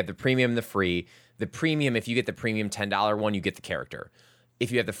two. They have the premium, the free. The premium, if you get the premium $10 one, you get the character.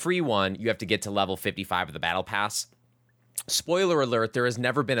 If you have the free one, you have to get to level 55 of the battle pass. Spoiler alert, there has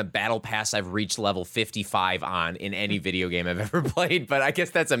never been a battle pass I've reached level 55 on in any video game I've ever played, but I guess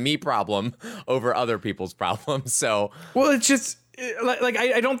that's a me problem over other people's problems. So, well, it's just,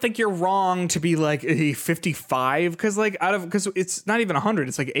 I don't think you're wrong to be like a 55 because because it's not even 100,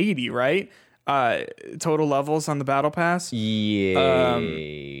 it's like 80, right? Total levels on the battle pass. Yeah.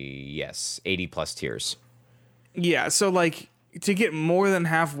 Yes, 80 plus tiers. Yeah, so like to get more than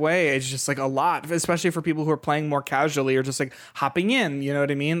halfway, it's just like a lot, especially for people who are playing more casually or just like hopping in, you know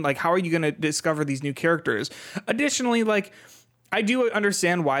what I mean? Like, how are you going to discover these new characters? Additionally, like, I do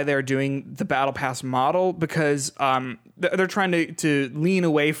understand why they're doing the battle pass model because they're trying to lean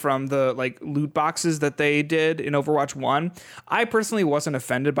away from the like loot boxes that they did in Overwatch 1. I personally wasn't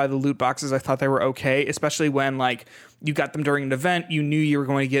offended by the loot boxes. I thought they were okay, especially when like you got them during an event, you knew you were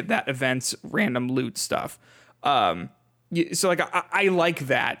going to get that event's random loot stuff. So like I like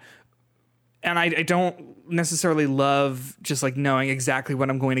that, and I don't necessarily love just like knowing exactly what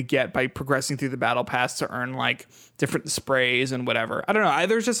I'm going to get by progressing through the battle pass to earn like different sprays and whatever. I don't know.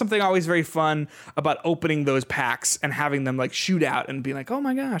 There's just something always very fun about opening those packs and having them like shoot out and be like, oh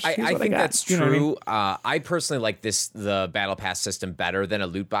my gosh, I think that's true. You know what I mean? I personally like the battle pass system better than a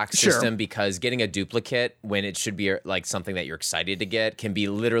loot box system because getting a duplicate when it should be like something that you're excited to get can be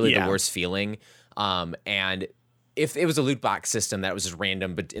literally the worst feeling. And if it was a loot box system that was just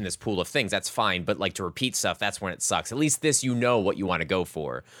random, but in this pool of things, that's fine. But like to repeat stuff, that's when it sucks. At least this, you know what you want to go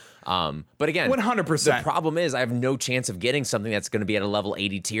for. But again, 100%. The problem is I have no chance of getting something that's going to be at a level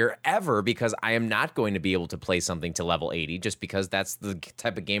 80 tier ever because I am not going to be able to play something to level 80 just because that's the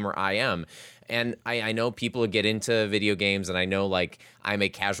type of gamer I am. And I know people get into video games and I know like I'm a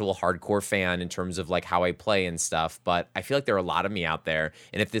casual hardcore fan in terms of like how I play and stuff, but I feel like there are a lot of me out there.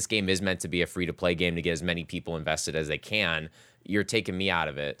 And if this game is meant to be a free to play game to get as many people invested as they can, you're taking me out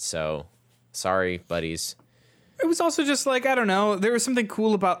of it. So sorry, buddies. It was also just like, I don't know, there was something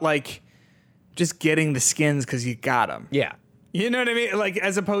cool about like just getting the skins because you got them. Yeah. You know what I mean? Like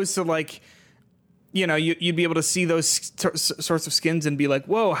as opposed to like, you know, you'd be able to see those sorts of skins and be like,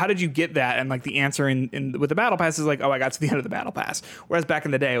 whoa, how did you get that? And like the answer in with the battle pass is like, oh, I got to the end of the battle pass. Whereas back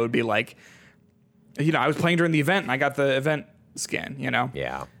in the day, it would be like, you know, I was playing during the event and I got the event skin, you know?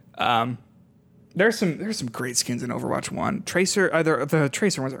 Yeah. There's some great skins in Overwatch 1. Tracer, the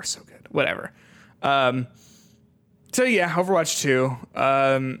Tracer ones are so good. Whatever. So yeah, Overwatch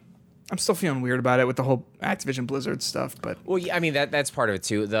 2. I'm still feeling weird about it with the whole Activision Blizzard stuff, but well, yeah, I mean that's part of it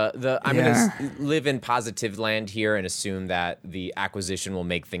too. I'm gonna live in positive land here and assume that the acquisition will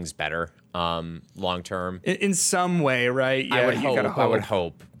make things better long term in some way, right? Yeah, I would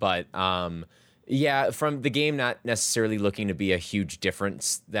hope, but yeah, from the game not necessarily looking to be a huge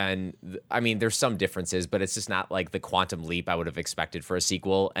difference. Then I mean, there's some differences, but it's just not like the quantum leap I would have expected for a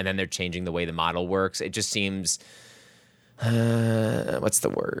sequel. And then they're changing the way the model works. It just seems. What's the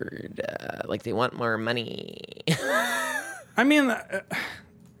word? Like they want more money. I mean,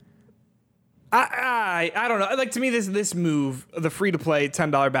 I don't know. Like to me, this move, the free to play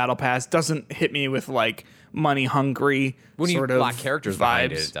 $10 battle pass, doesn't hit me with like money hungry when sort you of block characters vibes.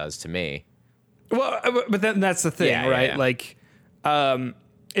 Behind it does to me. Well, but then that's the thing, right? Yeah. Like,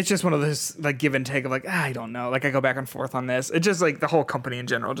 it's just one of those like give and take of like, I don't know. Like I go back and forth on this. It just like the whole company in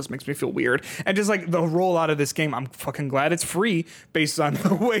general just makes me feel weird. And just like the rollout of this game, I'm fucking glad it's free based on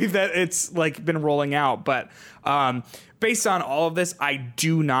the way that it's like been rolling out. But based on all of this, I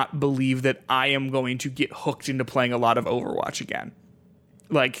do not believe that I am going to get hooked into playing a lot of Overwatch again.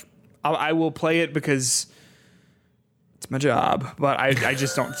 Like I will play it because it's my job, but I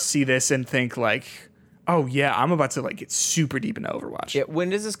just don't see this and think like, oh yeah, I'm about to like get super deep into Overwatch. Yeah, when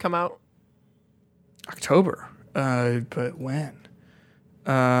does this come out? October. But when?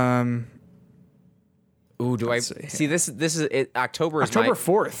 Ooh, do I see this? This is it. October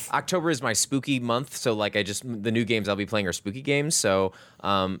 4th. October is my spooky month, so like the new games I'll be playing are spooky games. So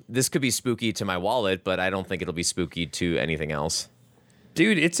this could be spooky to my wallet, but I don't think it'll be spooky to anything else.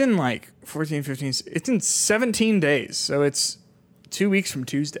 Dude, it's in like 14, 15. It's in 17 days, so it's 2 weeks from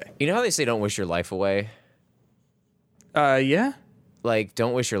Tuesday. You know how they say don't wish your life away? Yeah. Like,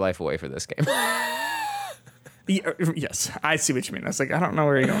 don't wish your life away for this game. Yes, I see what you mean. I was like, I don't know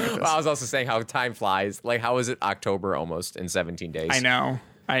where you're going with this. Well, I was also saying how time flies. Like, how is it October almost in 17 days? I know.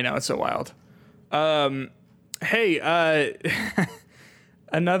 It's so wild. Hey,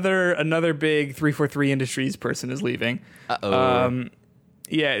 another big 343 Industries person is leaving. Uh-oh.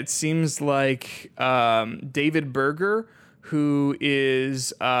 Yeah, it seems like David Berger, who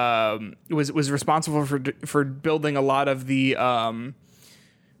is was responsible for building a lot of the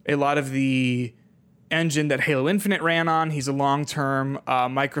engine that Halo Infinite ran on. He's a long-term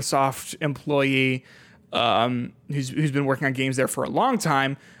Microsoft employee who's been working on games there for a long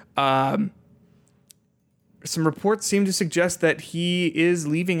time. Some reports seem to suggest that he is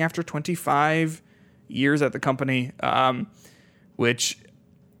leaving after 25 years at the company, which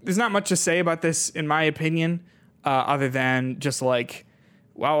there's not much to say about this, in my opinion, other than just like,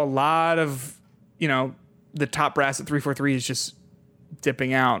 wow, a lot of, the top brass at 343 is just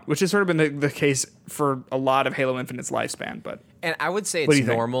dipping out, which has sort of been the case for a lot of Halo Infinite's lifespan. And I would say it's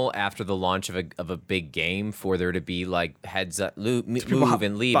normal after the launch of a big game for there to be like heads up, move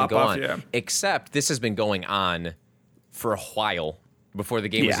and leave and go on. Yeah. Except this has been going on for a while before the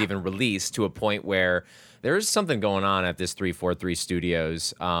game was even released, to a point where there's something going on at this 343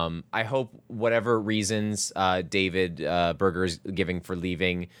 Studios. I hope whatever reasons David Berger is giving for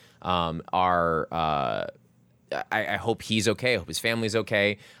leaving are. I hope he's okay. I hope his family's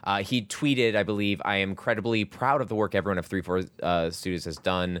okay. He tweeted, I believe, "I am incredibly proud of the work everyone at 343 Studios has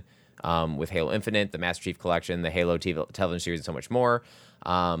done with Halo Infinite, the Master Chief Collection, the Halo television series, and so much more.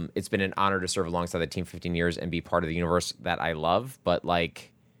 It's been an honor to serve alongside the team for 15 years and be part of the universe that I love. But,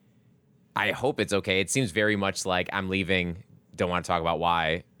 like, I hope it's okay. It seems very much like I'm leaving. Don't want to talk about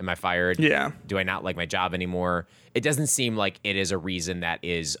why. Am I fired? Yeah. Do I not like my job anymore? It doesn't seem like it is a reason that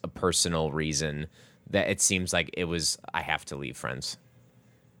is a personal reason. That it seems like it was, I have to leave, friends.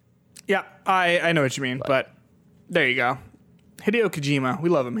 Yeah, I know what you mean, but there you go. Hideo Kojima, we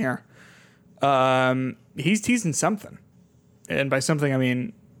love him here. He's teasing something. And by something, I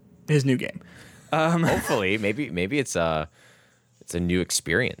mean his new game. Hopefully, maybe it's a new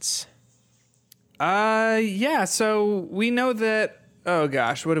experience. Yeah, so we know that, oh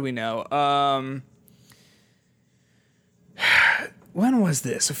gosh, what do we know? When was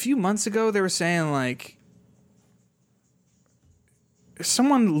this? A few months ago, they were saying, like,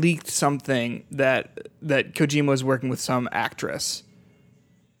 someone leaked something that Kojima was working with some actress.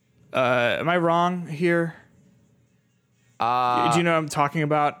 Am I wrong here? Do you know what I'm talking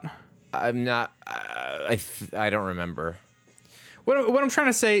about? I'm not. I don't remember. What I'm trying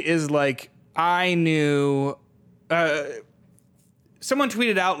to say is, like, I knew. Someone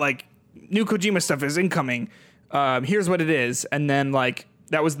tweeted out, like, new Kojima stuff is incoming. Here's what it is. And then, like,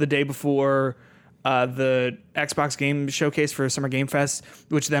 that was the day before the Xbox game showcase for Summer Game Fest,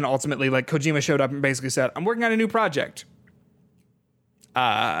 which then ultimately, like, Kojima showed up and basically said, I'm working on a new project.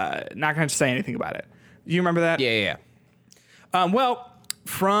 Not going to say anything about it. You remember that? Yeah. Well,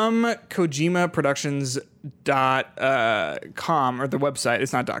 from KojimaProductions.com, or the website,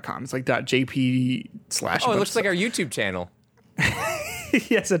 it's not .com, it's like .jp/. Oh, it looks like our YouTube channel.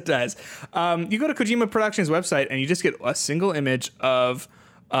 Yes, it does. You go to Kojima Productions' website and you just get a single image of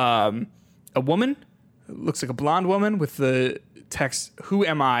a woman. It looks like a blonde woman with the text, "Who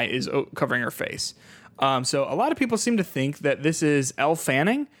am I?" is covering her face. So a lot of people seem to think that this is Elle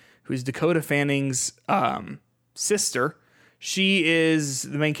Fanning, who's Dakota Fanning's sister. She is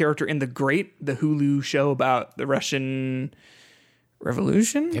the main character in The Great, the Hulu show about the Russian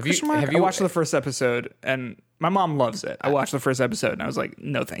Revolution. Have you I watched the first episode and my mom loves it. I watched the first episode and I was like,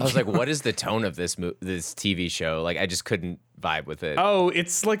 no, thank you. I was like, what is the tone of this TV show? Like, I just couldn't vibe with it. Oh,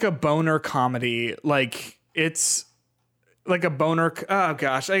 it's like a boner comedy. Like, it's like a boner. Oh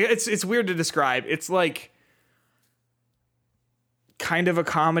gosh, it's weird to describe. It's like kind of a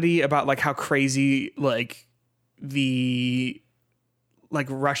comedy about like how crazy like the like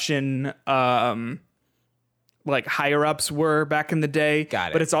Russian like higher ups were back in the day.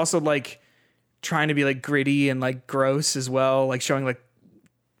 Got it. But it's also like trying to be like gritty and like gross as well, like showing like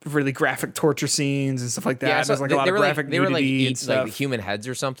really graphic torture scenes and stuff like that. Yeah, so there's like a lot of graphic nudity. They were like eating stuff. like human heads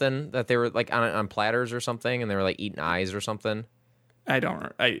or something that they were like on platters or something, and they were like eating eyes or something. I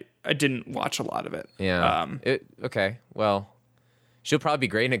didn't watch a lot of it. Yeah. Okay. Well, she'll probably be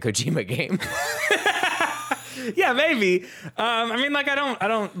great in a Kojima game. Yeah, maybe. I mean, like, I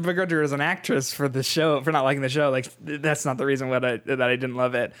don't begrudge her as an actress for the show, for not liking the show. Like, that's not the reason that I didn't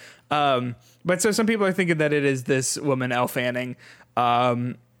love it. But so some people are thinking that it is this woman, Elle Fanning,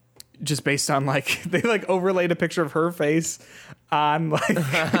 just based on like they like overlaid a picture of her face on like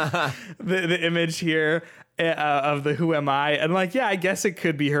the image here of the Who Am I, and like, yeah, I guess it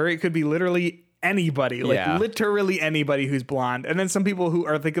could be her. It could be literally anybody, like literally anybody who's blonde. And then some people who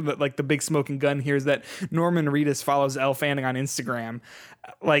are thinking that like the big smoking gun here is that Norman Reedus follows Elle Fanning on Instagram.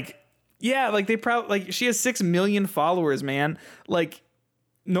 Like, yeah, like they probably like she has 6 million followers, man. Like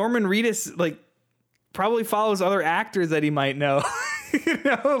Norman Reedus like probably follows other actors that he might know. You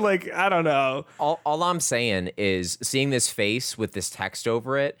know, like, I don't know. All I'm saying is seeing this face with this text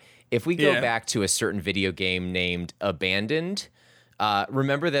over it. If we go back to a certain video game named Abandoned,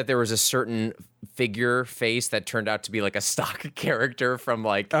 remember that there was a certain figure face that turned out to be like a stock character from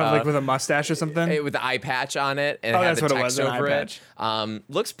like with a mustache or something with the eye patch on it, and it had the text over it.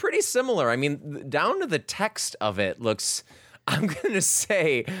 Looks pretty similar. I mean, down to the text of it looks I'm gonna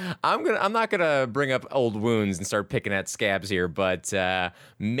say I'm not gonna bring up old wounds and start picking at scabs here, but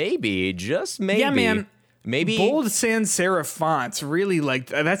maybe, just maybe, yeah, man. Maybe bold sans serif fonts really like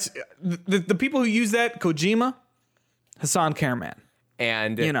that's the people who use that. Kojima, Hasan Karaman.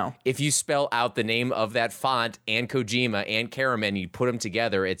 And if you spell out the name of that font and Kojima and Karaman, you put them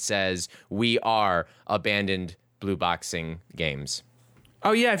together, it says, "We are abandoned blue boxing games."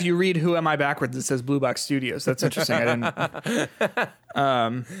 Oh yeah, if you read "Who Am I" backwards, it says Blue Box Studios. That's interesting. I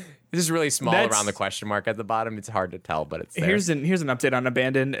didn't. This is really small around the question mark at the bottom. It's hard to tell, but it's there. Here's an update on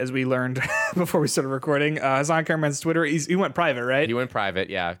Abandoned, as we learned before we started recording. Hasan Karaman's Twitter, he went private, right? He went private,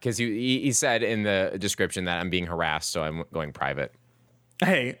 yeah, because he said in the description that I'm being harassed, so I'm going private.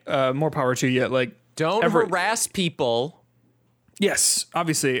 Hey, more power to you. Like, don't harass people. Yes,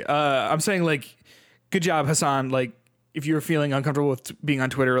 obviously. I'm saying, like, good job, Hasan. Like, if you're feeling uncomfortable with being on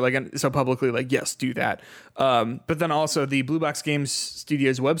Twitter, like, so publicly, like, yes, do that. But then also the Blue Box Games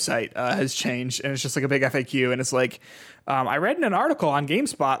Studios website has changed, and it's just like a big FAQ, and it's like, I read in an article on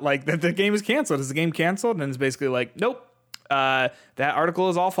GameSpot, like, that the game is canceled. Is the game canceled? And it's basically like, nope, that article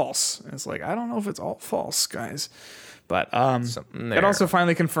is all false. And it's like, I don't know if it's all false, guys. But it also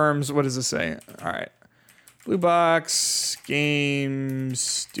finally confirms, what does it say? All right. Blue Box Games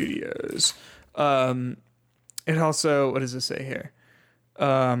Studios. It also, what does it say here?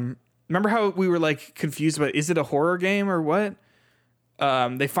 Remember how we were like confused about, is it a horror game or what?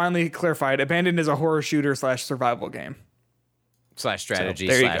 They finally clarified Abandoned is a horror shooter / survival game. / strategy /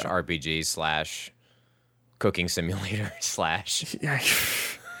 RPG / cooking simulator / Yeah.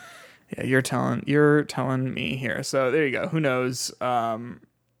 Yeah, you're telling me here. So there you go. Who knows?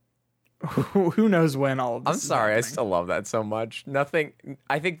 Who knows when all of this I'm sorry, I still love that so much. Nothing.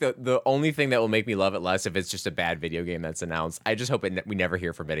 I think the only thing that will make me love it less if it's just a bad video game that's announced. I just hope we never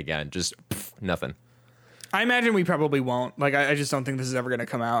hear from it again. Just nothing. I imagine we probably won't. Like, I just don't think this is ever going to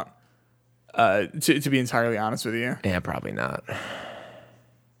come out. To be entirely honest with you. Yeah, probably not.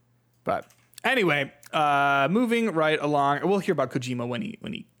 But anyway, moving right along. We'll hear about Kojima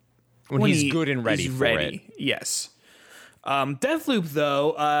when he's good and ready for it. Yes. Deathloop,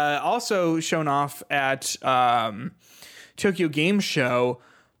 though, also shown off at Tokyo Game Show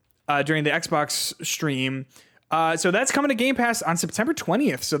during the Xbox stream. So that's coming to Game Pass on September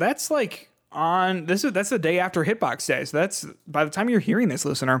 20th. So that's like that's the day after Hitbox Day. So that's, by the time you're hearing this,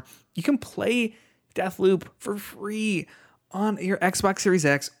 listener, you can play Deathloop for free on your Xbox Series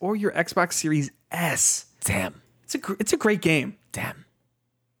X or your Xbox Series S. Damn. It's a great game. Damn.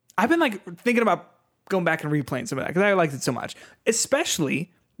 I've been like thinking about going back and replaying some of that because I liked it so much,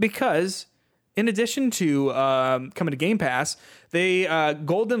 especially because in addition to coming to Game Pass, the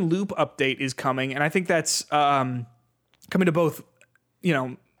Golden Loop update is coming, and I think that's coming to both,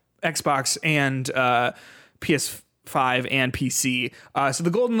 Xbox and PS5 and PC. So the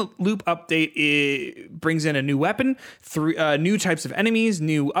Golden Loop update brings in a new weapon, new types of enemies,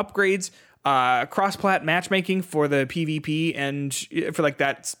 new upgrades, cross-plat matchmaking for the PvP and for like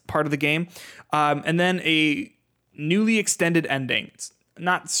that part of the game, and then a newly extended ending. It's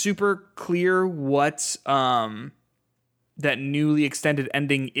not super clear what that newly extended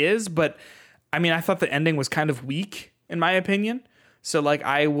ending is, but I mean, I thought the ending was kind of weak in my opinion. So like,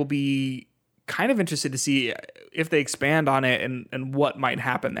 I will be kind of interested to see if they expand on it and what might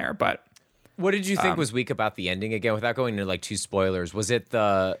happen there. But what did you think was weak about the ending again, without going into like too spoilers? Was it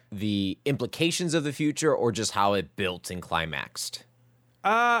the implications of the future or just how it built and climaxed?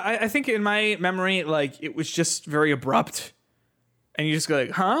 I think in my memory, like, it was just very abrupt and you just go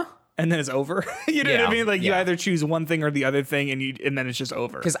like, huh? And then it's over. You know what I mean? Like, you either choose one thing or the other thing and then it's just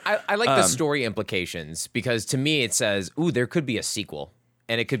over. Because I like the story implications, because to me it says, ooh, there could be a sequel.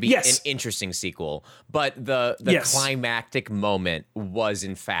 And it could be an interesting sequel. But the climactic moment was,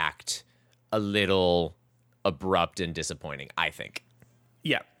 in fact, a little abrupt and disappointing, I think.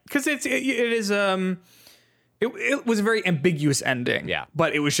 Yeah, because it was a very ambiguous ending. Yeah,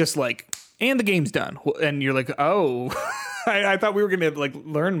 but it was just like, and the game's done, and you're like, oh, I thought we were gonna like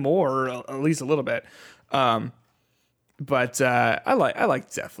learn more, at least a little bit. But I liked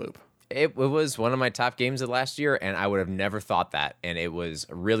Deathloop. It was one of my top games of last year, and I would have never thought that. And it was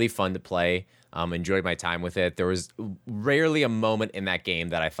really fun to play. Enjoyed my time with it. There was rarely a moment in that game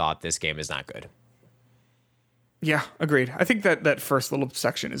that I thought this game is not good. Yeah, agreed. I think that first little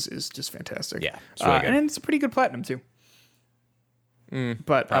section is just fantastic. Yeah, it's really good. And it's a pretty good platinum too.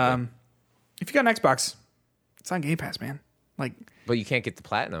 But if you got an Xbox, it's on Game Pass, man. Like, but you can't get the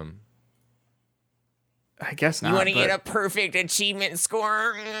platinum. I guess not. You want to get a perfect achievement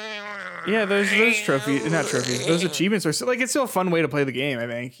score? Yeah, those trophies, not trophies. Those achievements are still, like, it's still a fun way to play the game, I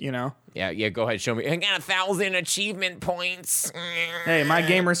think, you know? Yeah, go ahead, show me. I got 1,000 achievement points. Hey, my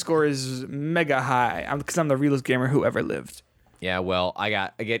gamer score is mega high because I'm the realest gamer who ever lived. Yeah, well, I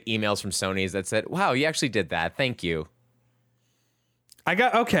get emails from Sony's that said, wow, you actually did that. Thank you.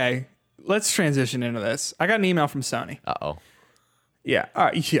 Okay, let's transition into this. I got an email from Sony. Uh-oh. Yeah, all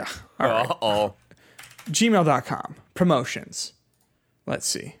right. Uh-oh. Gmail.com. Promotions. Let's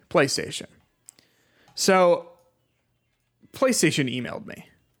see. PlayStation. So, PlayStation emailed me.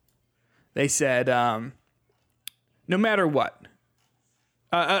 They said, no matter what.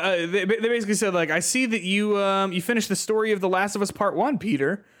 They basically said, like, I see that you finished the story of The Last of Us Part 1,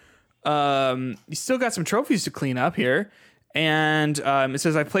 Peter. You still got some trophies to clean up here. And it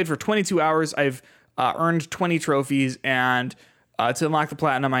says, I've played for 22 hours. I've earned 20 trophies. And to unlock the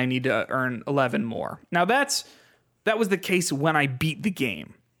platinum, I need to earn 11 more. Now, that was the case when I beat the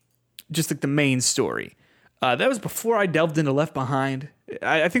game. Just like the main story. That was before I delved into Left Behind.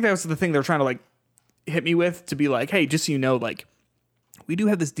 I think that was the thing they were trying to, like, hit me with. To be like, hey, just so you know, like, we do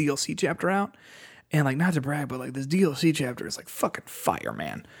have this DLC chapter out. And, like, not to brag, but, like, this DLC chapter is, like, fucking fire,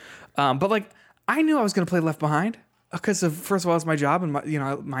 man. But, like, I knew I was going to play Left Behind. Because first of all, it's my job and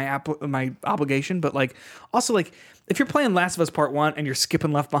my obligation, but like also like if you're playing Last of Us Part 1 and you're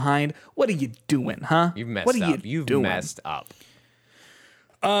skipping Left Behind, what are you doing, huh? You've messed up. You've messed up.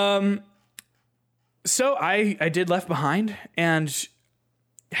 So I did Left Behind, and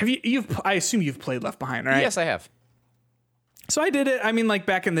I assume you've played Left Behind, right? Yes, I have. So I did it. I mean, like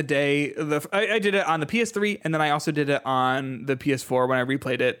back in the day, I did it on the PS3, and then I also did it on the PS4 when I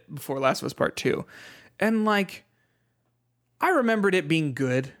replayed it before Last of Us Part 2, and like. I remembered it being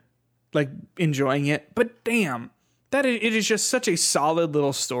good, like enjoying it, but damn, it is just such a solid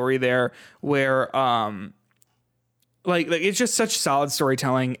little story there where, like it's just such solid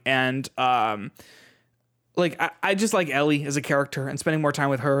storytelling, and like I just like Ellie as a character, and spending more time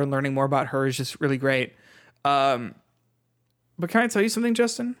with her and learning more about her is just really great. But can I tell you something,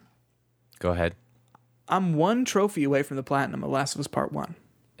 Justin? Go ahead. I'm one trophy away from the platinum of Last of Us Part 1.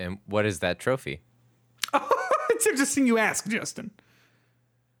 And what is that trophy? It's interesting you ask, Justin.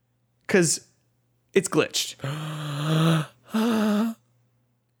 Because it's glitched.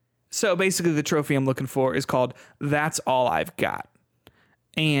 So basically the trophy I'm looking for is called That's All I've Got.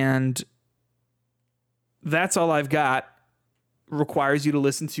 And That's All I've Got requires you to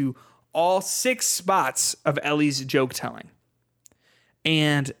listen to all 6 spots of Ellie's joke telling.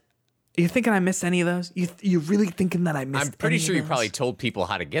 And you thinking I missed any of those? You really thinking that I missed any of those? I'm pretty sure you probably told people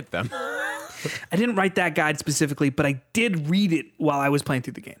how to get them. I didn't write that guide specifically, but I did read it while I was playing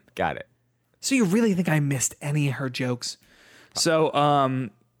through the game. Got it. So you really think I missed any of her jokes? So,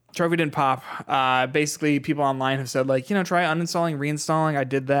 trophy didn't pop. Basically, people online have said, like, try uninstalling, reinstalling. I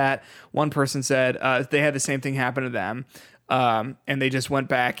did that. One person said they had the same thing happen to them, and they just went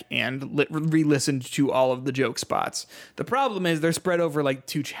back and re-listened to all of the joke spots. The problem is they're spread over, like,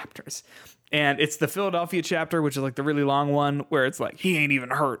 2 chapters. And it's the Philadelphia chapter, which is like the really long one, where it's like, he ain't even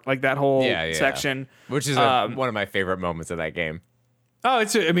hurt, like that whole section. Which is one of my favorite moments of that game. Oh,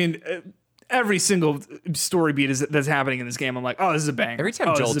 every single story beat that's happening in this game, I'm like, oh, this is a banger. Every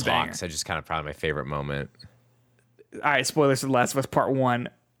time Joel talks, I just kind of found my favorite moment. All right, spoilers for The Last of Us Part 1,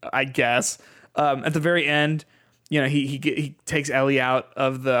 I guess. At the very end, he takes Ellie out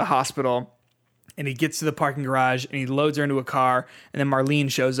of the hospital. And he gets to the parking garage and he loads her into a car. And then Marlene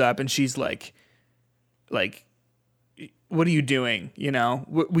shows up and she's like, what are you doing?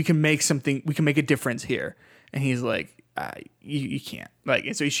 We can make something. We can make a difference here. And he's like, you can't. Like,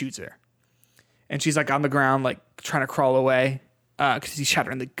 and so he shoots her. And she's like on the ground, like trying to crawl away because he shot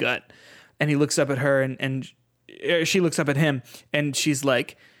her in the gut. And he looks up at her and she looks up at him and she's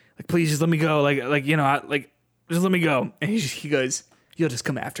like, please just let me go. Just let me go. And he goes, you'll just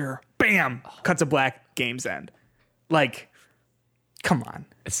come after her. Bam! Cuts to black, game's end. Like, come on.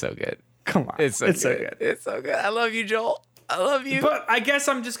 It's so good. Come on. It's so good. It's so good. I love you, Joel. I love you. But I guess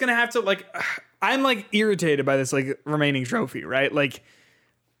I'm just going to have to, like, I'm, like, irritated by this, like, remaining trophy, right? Like,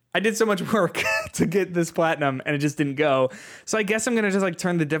 I did so much work to get this platinum, and it just didn't go. So I guess I'm going to just, like,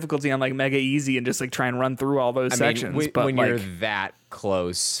 turn the difficulty on, like, mega easy and just, like, try and run through all those sections. When you're that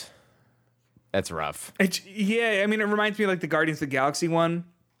close, that's rough. It reminds me of, like, the Guardians of the Galaxy one,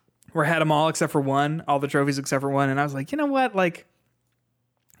 where I had them all except for one, all the trophies except for one, and I was like, you know what? Like,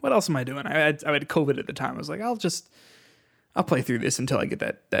 what else am I doing? I had COVID at the time. I was like, I'll play through this until I get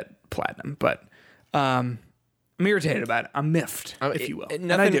that platinum. But I'm irritated about it. I'm miffed, if you will.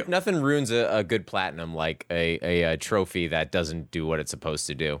 Nothing ruins a good platinum like a trophy that doesn't do what it's supposed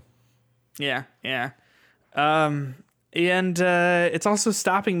to do. Yeah. And it's also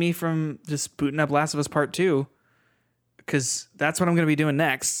stopping me from just booting up Last of Us Part 2, because that's what I'm going to be doing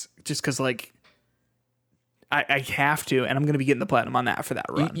next. Just because, like, I have to, and I'm going to be getting the platinum on that for that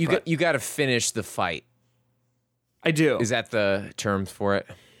run. You got to finish the fight. I do. Is that the term for it?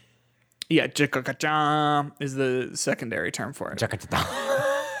 Yeah, Jikaka-cha is the secondary term for it.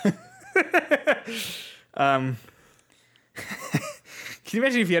 Can you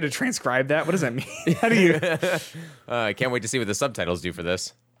imagine if you had to transcribe that? What does that mean? How do you? I can't wait to see what the subtitles do for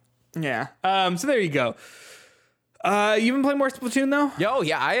this. Yeah. So there you go. You've been playing more Splatoon though? Yo,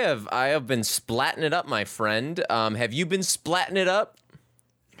 yeah, I have been splatting it up, my friend. Have you been splatting it up?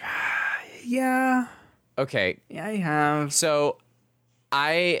 Yeah. Okay. Yeah, I have. So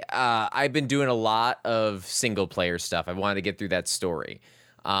I've been doing a lot of single player stuff. I wanted to get through that story.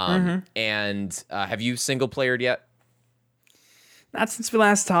 And have you single playered yet? Not since we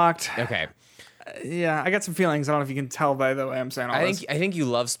last talked. Okay. Yeah, I got some feelings. I don't know if you can tell by the way I'm saying all this. I think you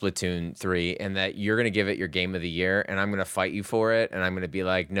love Splatoon 3 and that you're going to give it your game of the year, and I'm going to fight you for it, and I'm going to be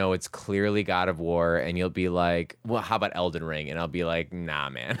like, no, it's clearly God of War, and you'll be like, well, how about Elden Ring? And I'll be like, nah,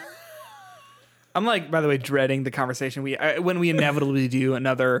 man. I'm like, by the way, dreading the conversation when we inevitably do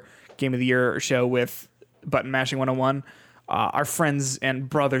another Game of the Year show with Button Mashing 101, our friends and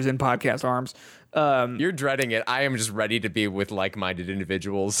brothers in podcast arms. You're dreading it. I am just ready to be with like-minded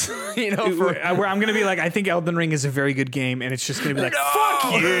individuals. You know, where I'm going to be like, I think Elden Ring is a very good game, and it's just going to be like,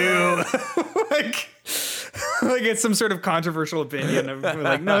 fuck you. like it's some sort of controversial opinion of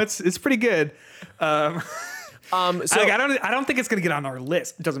like, no, it's pretty good. So I don't think it's going to get on our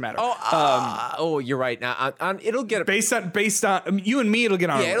list. It doesn't matter. You're right. Now it'll get based on you and me. It'll get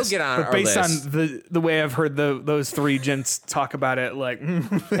on. Yeah, it'll get on. But based on the way I've heard those three gents talk about it, like,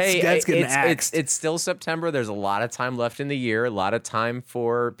 hey, that's getting axed. It's still September. There's a lot of time left in the year. A lot of time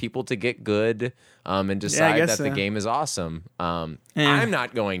for people to get good and decide that the game is awesome. I'm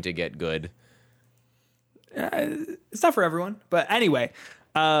not going to get good. It's not for everyone, but anyway,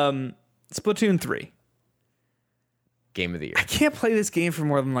 Splatoon 3. Game of the year. I can't play this game for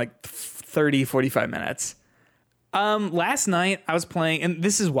more than like 30, 45 minutes. Last night I was playing, and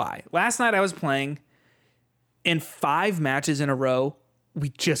this is why. Last night I was playing, in 5 matches in a row, we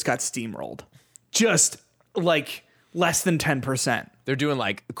just got steamrolled. Just like less than 10%. They're doing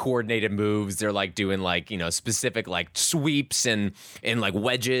like coordinated moves. They're like doing like, you know, specific like sweeps and like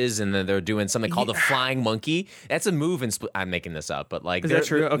wedges. And then they're doing something called the flying monkey. That's a move in I'm making this up, but like. Is that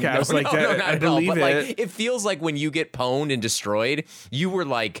true? Okay. I was like, I believe it. Like, it feels like when you get pwned and destroyed, you were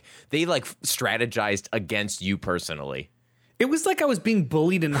like, they like strategized against you personally. It was like I was being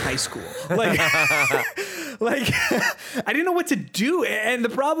bullied in high school. Like, like I didn't know what to do. And the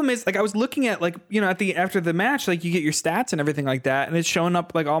problem is, like, I was looking at, like, you know, after the match, like, you get your stats and everything like that, and it's showing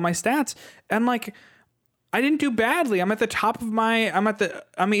up like all my stats. And like, I didn't do badly. I'm at the top of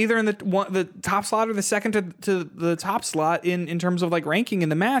I'm either in the top slot or the second to the top slot in terms of like ranking in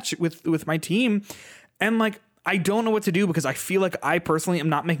the match with my team. And like, I don't know what to do because I feel like I personally am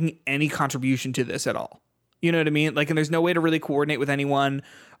not making any contribution to this at all. You know what I mean? Like, and there's no way to really coordinate with anyone.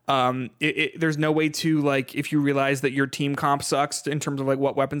 There's no way to, like, if you realize that your team comp sucks in terms of like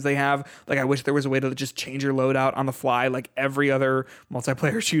what weapons they have, like, I wish there was a way to just change your loadout on the fly, like every other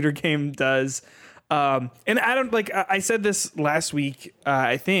multiplayer shooter game does. And I don't like, I said this last week,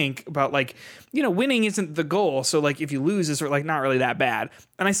 I think, about like, you know, winning isn't the goal. So like, if you lose, it's like not really that bad.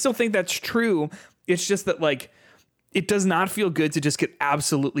 And I still think that's true. It's just that, like, it does not feel good to just get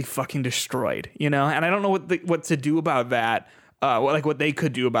absolutely fucking destroyed, you know? And I don't know what to do about that, what they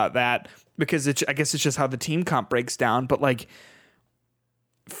could do about that, because I guess it's just how the team comp breaks down. But like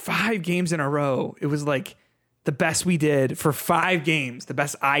 5 games in a row, it was like the best we did for 5 games. The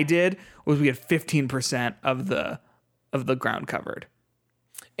best I did was we had 15% of the ground covered.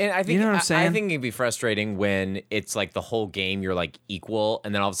 And I think, you know what I'm saying? I think it'd be frustrating when it's like the whole game you're like equal,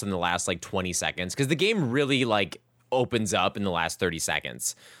 and then all of a sudden the last like 20 seconds, because the game really like opens up in the last 30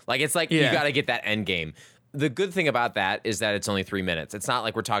 seconds. Like, it's like, you got to get that end game. The good thing about that is that it's only 3 minutes. It's not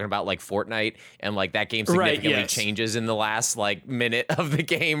like we're talking about like Fortnite and like that game significantly changes in the last like minute of the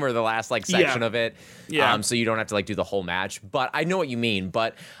game or the last like section of it. Yeah. So you don't have to like do the whole match. But I know what you mean.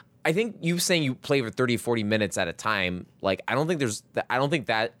 But I think you saying you play for 30, 40 minutes at a time, like, I don't think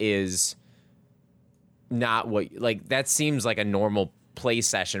that is not what, like, that seems like a normal play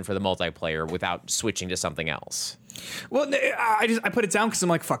session for the multiplayer without switching to something else. Well, I put it down because I'm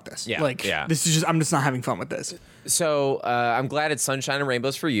like, fuck this. This is just, I'm just not having fun with this. So I'm glad it's Sunshine and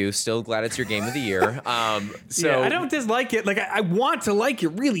Rainbows for you. Still glad it's your game of the year. I don't dislike it. Like, I want to like it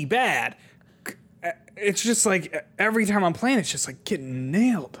really bad. it's just like every time I'm playing, it's just like getting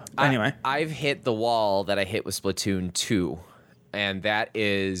nailed. Anyway, I've hit the wall that I hit with Splatoon 2, and that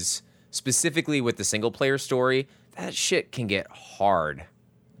is specifically with the single player story. That shit can get hard.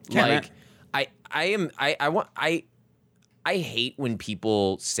 Like I hate when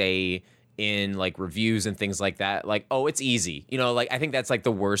people say in like reviews and things like that, like, oh, it's easy. You know, like I think that's like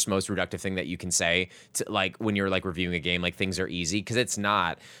the worst, most reductive thing that you can say to like when you're like reviewing a game, like things are easy, because it's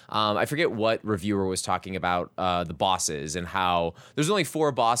not. I forget what reviewer was talking about the bosses and how there's only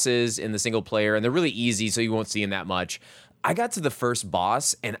 4 bosses in the single player and they're really easy, so you won't see them that much. I got to the first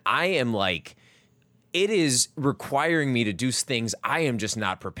boss and I am like, it is requiring me to do things I am just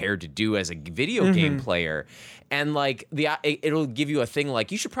not prepared to do as a video game player. And like it'll give you a thing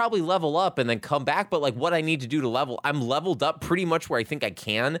like you should probably level up and then come back. But like what I need to do to level, I'm leveled up pretty much where I think I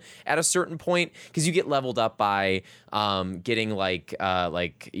can at a certain point, because you get leveled up by getting like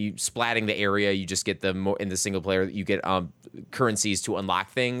you splatting the area. You just get in the single player, you get currencies to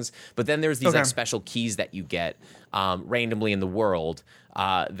unlock things. But then there's these like special keys that you get randomly in the world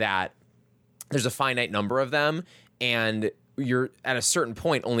that there's a finite number of them, and you're at a certain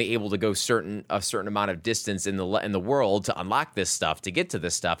point only able to go a certain amount of distance in the world to unlock this stuff, to get to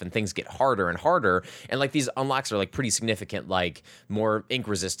this stuff, and things get harder and harder. And like these unlocks are like pretty significant, like more ink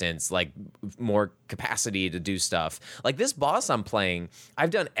resistance, like more capacity to do stuff. Like this boss I'm playing,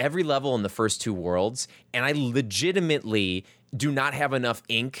 I've done every level in the first 2 worlds, and I legitimately do not have enough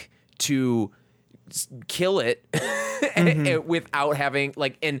ink to kill it without having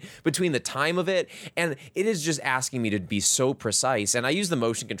like, and between the time of it, and it is just asking me to be so precise. And I use the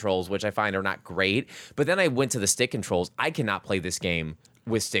motion controls, which I find are not great, but then I went to the stick controls. I cannot play this game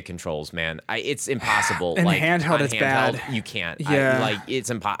with stick controls, man. It's impossible. And like handheld, it's bad. You can't. Yeah.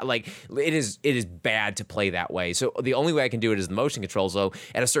 It's impossible. Like it is bad to play that way. So the only way I can do it is the motion controls. Though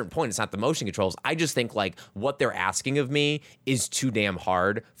at a certain point, it's not the motion controls. I just think like what they're asking of me is too damn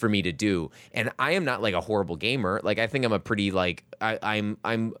hard for me to do. And I am not like a horrible gamer. Like I think I'm a pretty like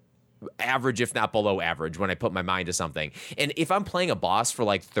I'm average, if not below average, when I put my mind to something. And if I'm playing a boss for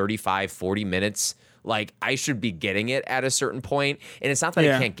like 35, 40 minutes, like I should be getting it at a certain point. And it's not that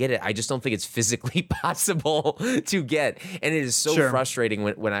I can't get it. I just don't think it's physically possible to get. And it is so frustrating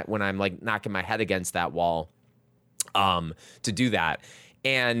when I'm like knocking my head against that wall to do that.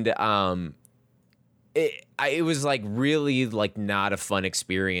 And it was like really like not a fun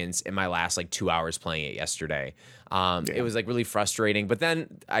experience in my last like 2 hours playing it yesterday. It was like really frustrating, but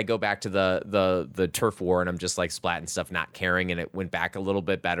then I go back to the turf war and I'm just like splatting stuff, not caring. And it went back a little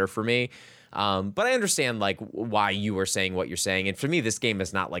bit better for me. But I understand like why you were saying what you're saying. And for me, this game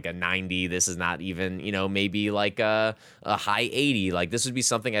is not like a 90. This is not even, maybe like a high 80. Like this would be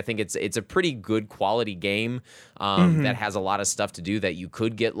something, I think it's a pretty good quality game that has a lot of stuff to do, that you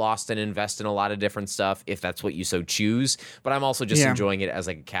could get lost and invest in a lot of different stuff if that's what you so choose. But I'm also just enjoying it as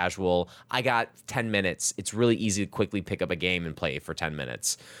like a casual. I got 10 minutes. It's really easy to quickly pick up a game and play for 10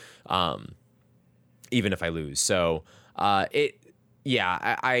 minutes, even if I lose. So I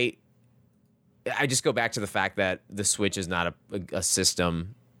just go back to the fact that the Switch is not a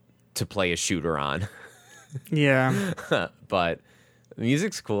system to play a shooter on. Yeah. But the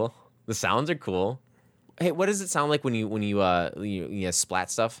music's cool. The sounds are cool. Hey, what does it sound like when you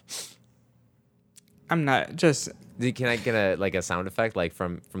splat stuff? I'm not just. Can I get a sound effect like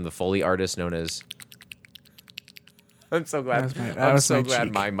from the Foley artist known as? I'm so glad.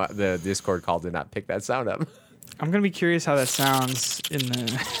 The Discord call did not pick that sound up. I'm gonna be curious how that sounds in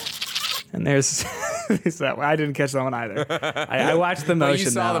the. And there's that one. I didn't catch that one either. I watched the motion.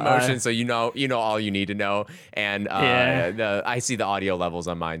 You saw the motion, so you know all you need to know. And I see the audio levels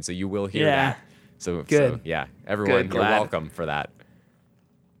on mine, so you will hear that. So good. So, everyone, you're welcome for that.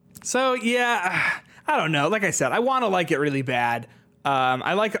 So I don't know. Like I said, I want to like it really bad.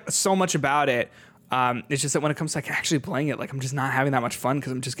 I like so much about it. It's just that when it comes to like actually playing it, like I'm just not having that much fun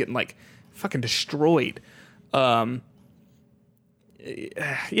because I'm just getting like fucking destroyed.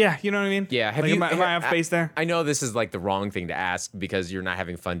 Yeah, you know what I mean? Yeah. Am I off base there? I know this is like the wrong thing to ask because you're not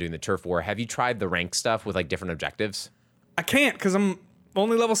having fun doing the turf war. Have you tried the rank stuff with like different objectives? I can't because I'm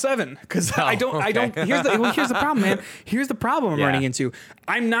only level 7. Because I don't. Here's the problem, man. Here's the problem I'm running into.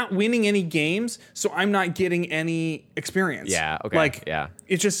 I'm not winning any games, so I'm not getting any experience. Yeah. Okay.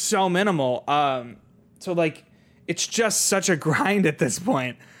 It's just so minimal. So like, it's just such a grind at this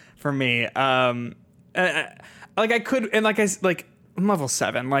point for me. Like I could, and like I'm level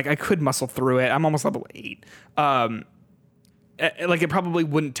 7. Like I could muscle through it. I'm almost level 8. Like it probably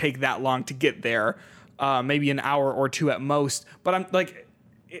wouldn't take that long to get there. Maybe an hour or 2 at most. But I'm like,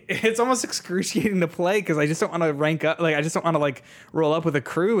 it's almost excruciating to play because I just don't want to rank up. Like I just don't want to like roll up with a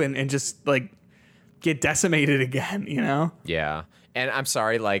crew and just like get decimated again, you know? Yeah. And I'm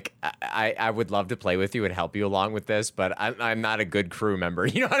sorry, like, I would love to play with you and help you along with this, but I'm not a good crew member.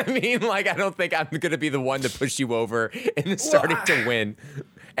 You know what I mean? Like, I don't think I'm going to be the one to push you over in starting to win.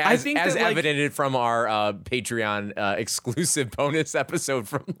 As evidented from our Patreon exclusive bonus episode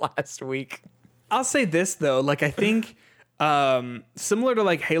from last week. I'll say this, though. Like, I think similar to,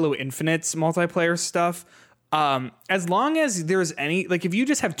 like, Halo Infinite's multiplayer stuff, as long as there's any... Like, if you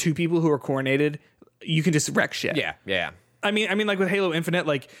just have two people who are coordinated, you can just wreck shit. Yeah. I mean, like with Halo Infinite,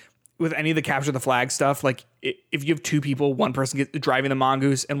 like with any of the capture the flag stuff, like if you have two people, one person driving the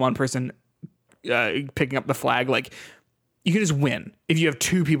mongoose and one person picking up the flag, like you can just win if you have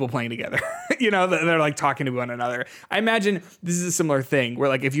two people playing together. You know, they're like talking to one another. I imagine this is a similar thing where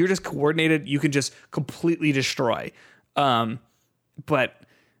like if you're just coordinated, you can just completely destroy. But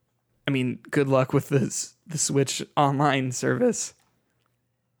I mean, good luck with the Switch online service.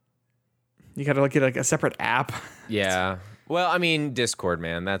 You got to get like a separate app. Yeah. Well, I mean, Discord,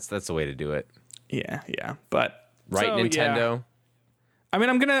 man. That's the way to do it. Yeah. But right, so, Nintendo. Yeah. I mean,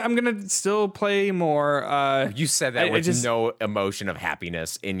 I'm gonna still play more. You said that with no emotion of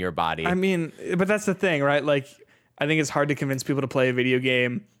happiness in your body. I mean, but that's the thing, right? Like, I think it's hard to convince people to play a video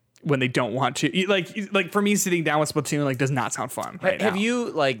game when they don't want to. Like for me, sitting down with Splatoon like does not sound fun. Right have now.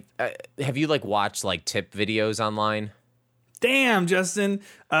 Have you watched like tip videos online? Damn, Justin.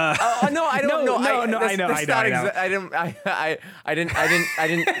 No, I don't know. I know. I didn't.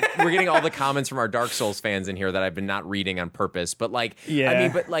 We're getting all the comments from our Dark Souls fans in here that I've been not reading on purpose. But like, yeah. I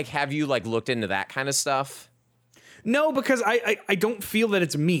mean, but like, have you like looked into that kind of stuff? No, because I don't feel that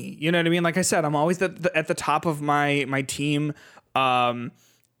it's me. You know what I mean? Like I said, I'm always at the top of my team, and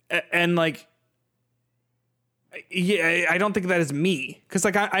like. Yeah, I don't think that is me because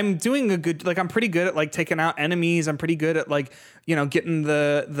like I'm doing a good, like I'm pretty good at like taking out enemies. I'm pretty good at like, you know, getting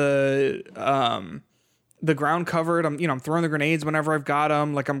the ground covered. I'm throwing the grenades whenever I've got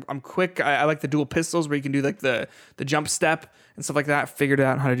them. Like I'm quick. I like the dual pistols where you can do like the jump step and stuff like that. Figured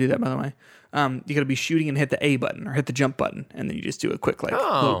out how to do that, by the way. You got to be shooting and hit the A button or hit the jump button, and then you just do a quick like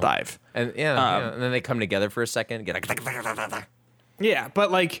little dive. And and then they come together for a second. Yeah,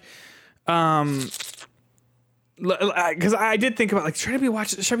 but like, because I did think about like should I be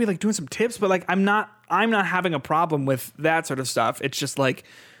like doing some tips, but like I'm not having a problem with that sort of stuff. It's just like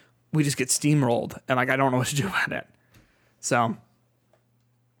we just get steamrolled and like I don't know what to do about it. So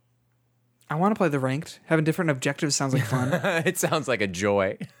I want to play the ranked. Having different objectives sounds like fun. It sounds like a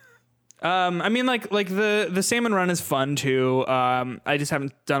joy. I mean like the salmon run is fun too. I just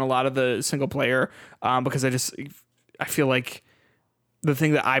haven't done a lot of the single player because I feel like the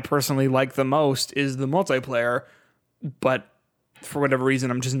thing that I personally like the most is the multiplayer, but for whatever reason,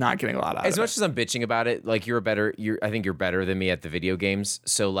 I'm just not getting a lot out of it. As much as I'm bitching about it, like I think you're better than me at the video games.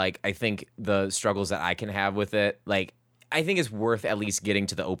 So like, I think the struggles that I can have with it, like, I think it's worth at least getting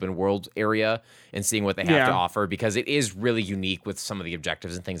to the open world area and seeing what they have to offer because it is really unique with some of the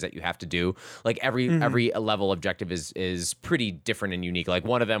objectives and things that you have to do. Like every level objective is pretty different and unique. Like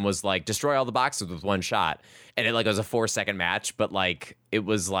one of them was like destroy all the boxes with one shot, and it like was a 4-second match, but like it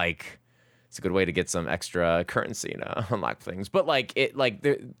was like it's a good way to get some extra currency to unlock things. But like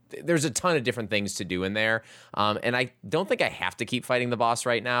there's a ton of different things to do in there, and I don't think I have to keep fighting the boss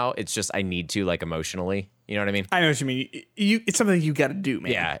right now. It's just I need to like emotionally. You know what I mean? I know what you mean. It's something you got to do,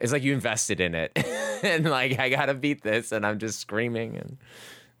 man. Yeah, it's like you invested in it, and like I got to beat this, and I'm just screaming. And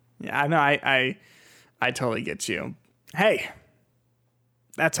yeah, I know. I totally get you. Hey,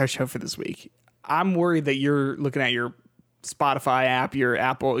 that's our show for this week. I'm worried that you're looking at your Spotify app, your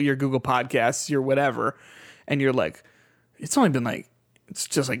Apple, your Google Podcasts, your whatever, and you're like, it's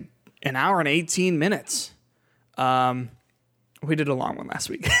just like an hour and 18 minutes. We did a long one last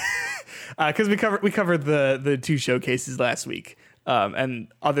week. Because we covered the two showcases last week, and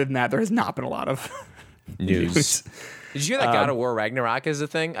other than that, there has not been a lot of news. Did you hear that God of War Ragnarok is a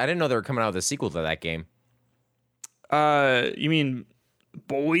thing? I didn't know they were coming out with a sequel to that game. You mean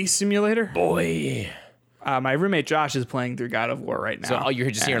Boy Simulator? Boy. My roommate Josh is playing through God of War right now. So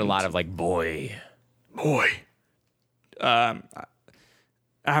you're just hearing a lot of like boy. I'm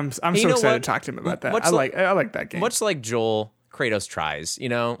so excited to talk to him about that. I like that game. Much like Joel, Kratos tries, you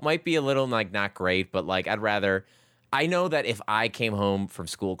know, might be a little like not great, but like I know that if I came home from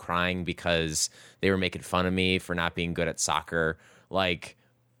school crying because they were making fun of me for not being good at soccer, like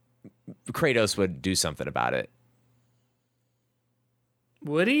Kratos would do something about it.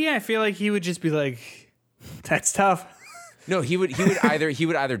 Would he? I feel like he would just be like, that's tough. No, he would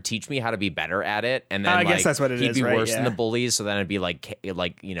either teach me how to be better at it, and then I guess that's what it he'd is, be right? worse than the bullies, so then it'd be like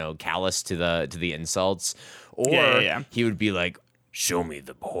callous to the insults, or he would be like, show me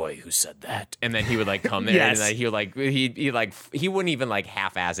the boy who said that. And then he would like come in and like, he would like, he wouldn't even like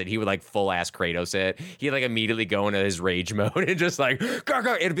half-ass it. He would like full-ass Kratos it. He'd like immediately go into his rage mode and just like,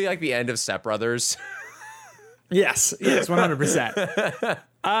 go. It'd be like the end of Step Brothers. Yes, 100%.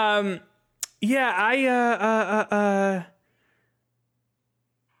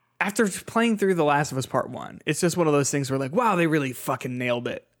 After playing through The Last of Us Part 1, it's just one of those things where like, wow, they really fucking nailed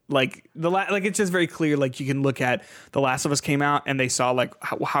it. Like it's just very clear. Like you can look at The Last of Us came out and they saw like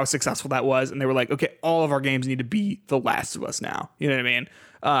how successful that was, and they were like, okay, all of our games need to be The Last of Us now. You know what I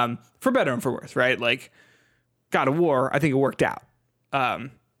mean? For better and for worse, right? Like God of War, I think it worked out.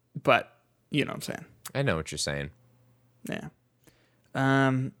 But you know what I'm saying? I know what you're saying. Yeah.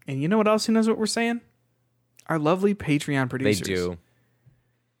 And you know what else? Who knows what we're saying? Our lovely Patreon producers. They do.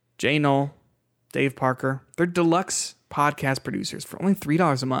 Jay Knoll, Dave Parker. They're deluxe podcast producers for only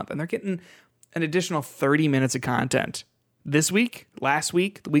 $3 a month, and they're getting an additional 30 minutes of content this week, last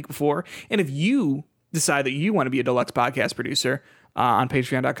week, the week before. And if you decide that you want to be a deluxe podcast producer on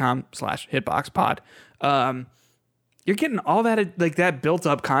patreon.com/hitboxpod, you're getting all that like that built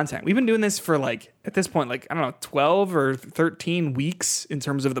up content. We've been doing this for like at this point, like I don't know, 12 or 13 weeks in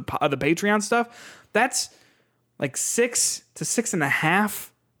terms of the Patreon stuff. That's like 6 to 6.5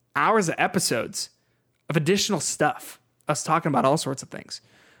 hours of episodes of additional stuff. Us talking about all sorts of things.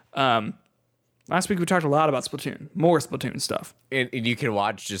 Last week we talked a lot about Splatoon, more Splatoon stuff. And you can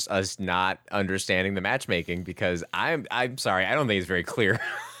watch just us not understanding the matchmaking because I'm sorry, I don't think it's very clear.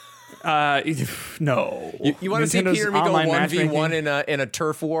 No. You want to see Peter and me go 1v1 in a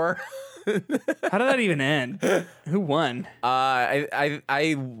turf war? How did that even end? Who won?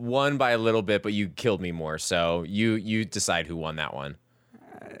 I won by a little bit, but you killed me more. So you decide who won that one.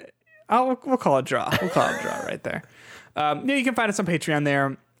 We'll call it draw. We'll call it draw right there. You can find us on Patreon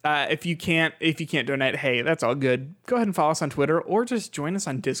there. If you can't donate, hey, that's all good. Go ahead and follow us on Twitter or just join us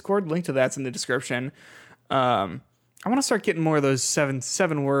on Discord. Link to that's in the description. I want to start getting more of those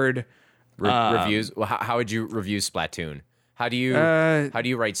seven word reviews. Well, how would you review Splatoon? How do you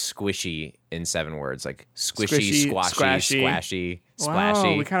write squishy in 7 words? Like squishy, squashy, splashy.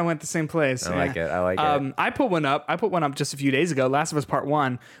 Wow, we kind of went the same place. I like it. I put one up just a few days ago. Last of Us Part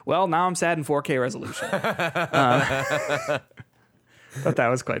 1. Well, now I'm sad in 4K resolution. But that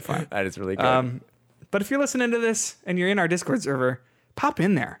was quite fun. That is really good. But if you're listening to this and you're in our Discord server, pop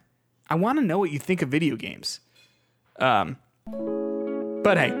in there. I want to know what you think of video games.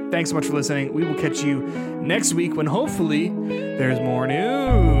 But hey, thanks so much for listening. We will catch you next week when hopefully there's more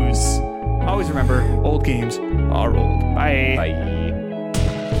news. Always remember, old games are old. Bye. Bye.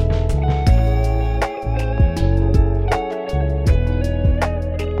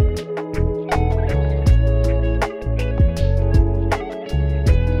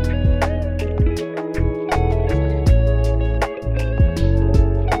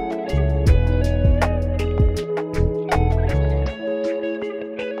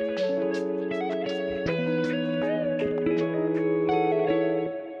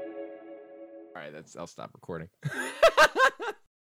 I'll stop recording.